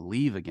to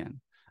believe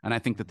again. And I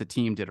think that the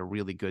team did a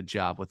really good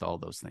job with all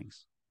those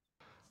things.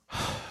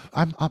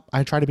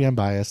 I try to be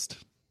unbiased.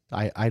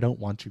 I don't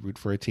want to root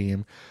for a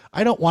team.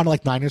 I don't want to,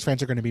 like, Niners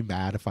fans are going to be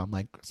mad if I'm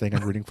like saying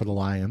I'm rooting for the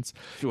Lions.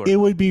 Sure. It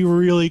would be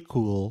really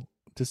cool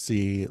to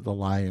see the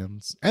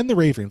Lions and the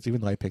Ravens, even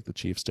though I picked the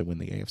Chiefs to win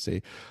the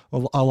AFC,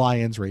 a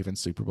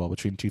Lions-Ravens Super Bowl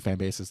between two fan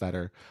bases that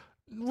are,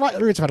 the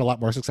Ravens have had a lot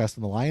more success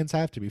than the Lions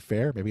have, to be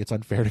fair. Maybe it's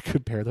unfair to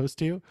compare those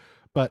two,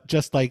 but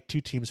just like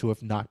two teams who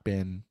have not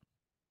been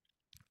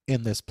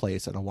in this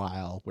place in a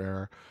while,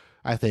 where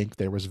I think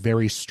there was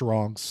very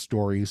strong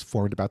stories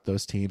formed about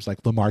those teams.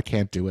 Like, Lamar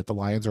can't do it. The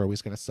Lions are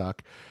always going to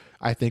suck.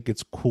 I think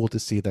it's cool to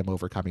see them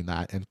overcoming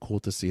that, and cool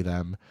to see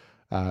them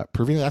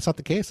proving that that's not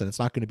the case, and it's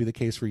not going to be the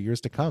case for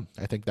years to come.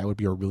 I think that would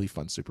be a really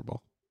fun Super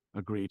Bowl.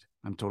 Agreed.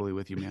 I'm totally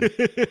with you, man.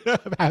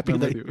 I'm happy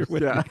that you're with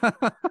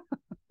me.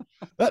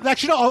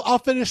 Actually, no, I'll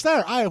finish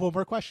there. I have one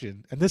more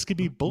question, and this could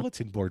be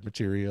bulletin board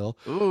material.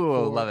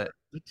 Ooh, love it.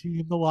 The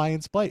team the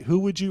Lions play. Who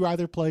would you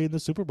rather play in the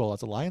Super Bowl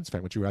as a Lions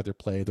fan? Would you rather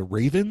play the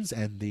Ravens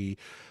and the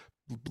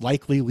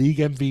likely league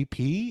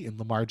MVP in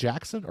Lamar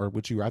Jackson, or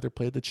would you rather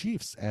play the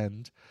Chiefs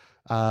and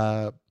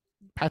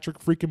Patrick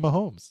freaking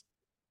Mahomes?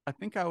 I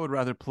think I would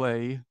rather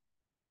play.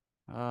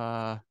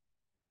 I'd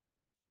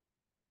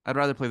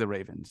rather play the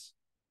Ravens.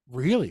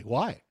 Really?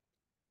 Why?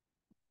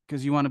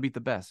 Because you want to beat the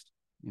best.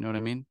 You know what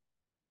I mean?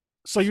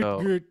 So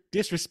you're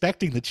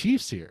disrespecting the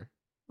Chiefs here.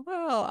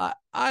 Well,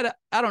 I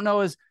don't know.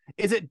 Is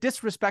it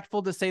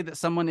disrespectful to say that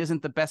someone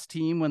isn't the best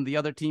team when the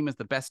other team is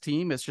the best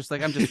team? It's just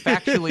like, I'm just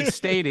factually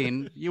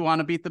stating you want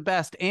to beat the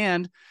best.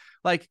 And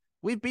like,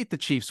 we beat the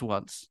Chiefs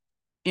once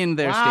in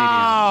their stadium.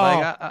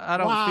 Like, I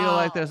don't feel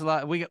like there's a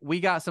lot. We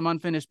got some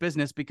unfinished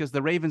business because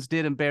the Ravens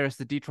did embarrass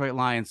the Detroit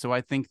Lions. So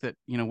I think that,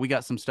 we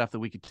got some stuff that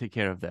we could take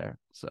care of there.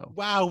 So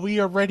wow,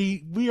 we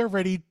already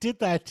did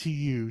that to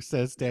you,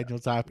 says Daniel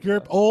Top.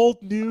 You're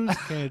old news,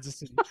 Kansas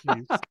City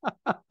Chiefs.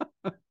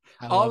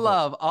 All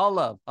love.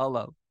 I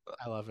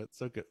love it.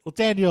 So good. Well,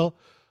 Daniel,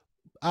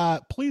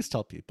 please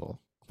tell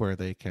people where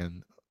they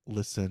can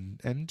listen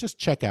and just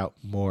check out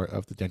more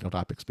of the Daniel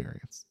Dopp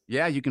experience.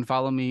 Yeah, you can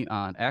follow me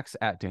on X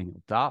at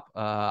Daniel Dopp.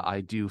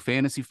 I do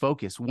Fantasy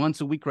Focus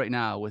once a week right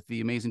now with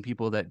the amazing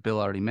people that Bill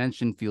already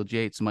mentioned, Field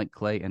Yates, Mike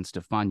Clay, and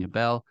Stefania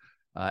Bell.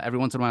 Every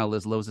once in a while,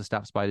 Liz Loza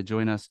stops by to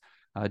join us.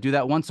 Do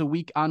that once a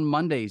week on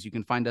Mondays. You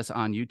can find us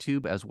on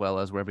YouTube as well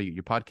as wherever you get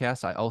your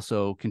podcasts. I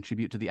also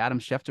contribute to the Adam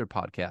Schefter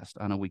podcast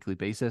on a weekly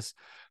basis.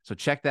 So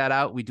check that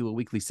out. We do a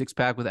weekly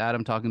 6-pack with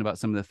Adam talking about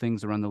some of the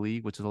things around the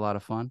league, which is a lot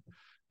of fun.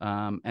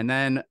 And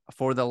then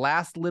for the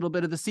last little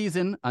bit of the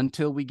season,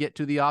 until we get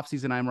to the off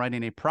season, I'm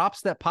writing a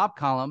Props That Pop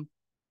column,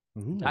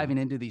 diving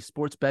into the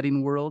sports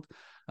betting world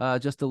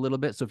just a little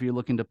bit. So if you're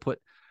looking to put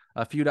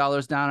a few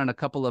dollars down and a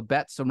couple of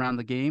bets around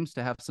the games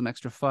to have some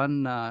extra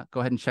fun, go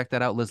ahead and check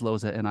that out. Liz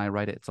Loza and I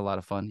write it. It's a lot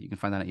of fun. You can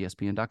find that at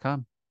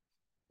ESPN.com.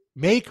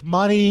 Make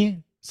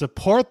money,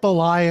 support the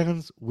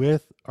Lions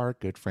with our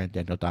good friend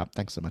Daniel Dopp.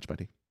 Thanks so much,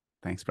 buddy.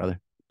 Thanks, brother.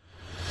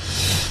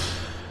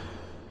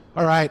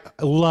 All right.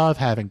 I love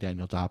having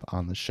Daniel Dopp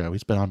on the show.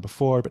 He's been on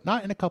before, but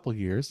not in a couple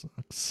years.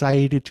 I'm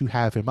excited to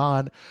have him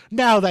on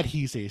now that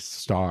he's a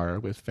star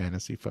with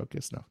Fantasy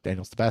Focus. No,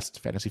 Daniel's the best.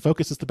 Fantasy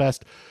Focus is the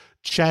best.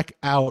 Check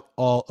out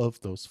all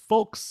of those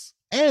folks,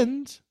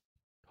 and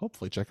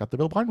hopefully check out the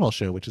Bill Barnwell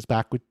Show, which is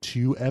back with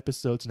 2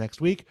 episodes next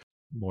week.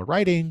 More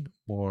writing,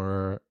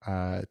 more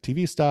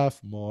TV stuff,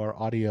 more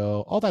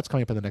audio. All that's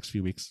coming up in the next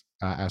few weeks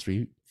as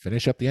we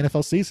finish up the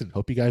NFL season.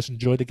 Hope you guys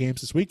enjoy the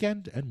games this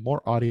weekend, and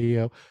more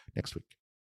audio next week.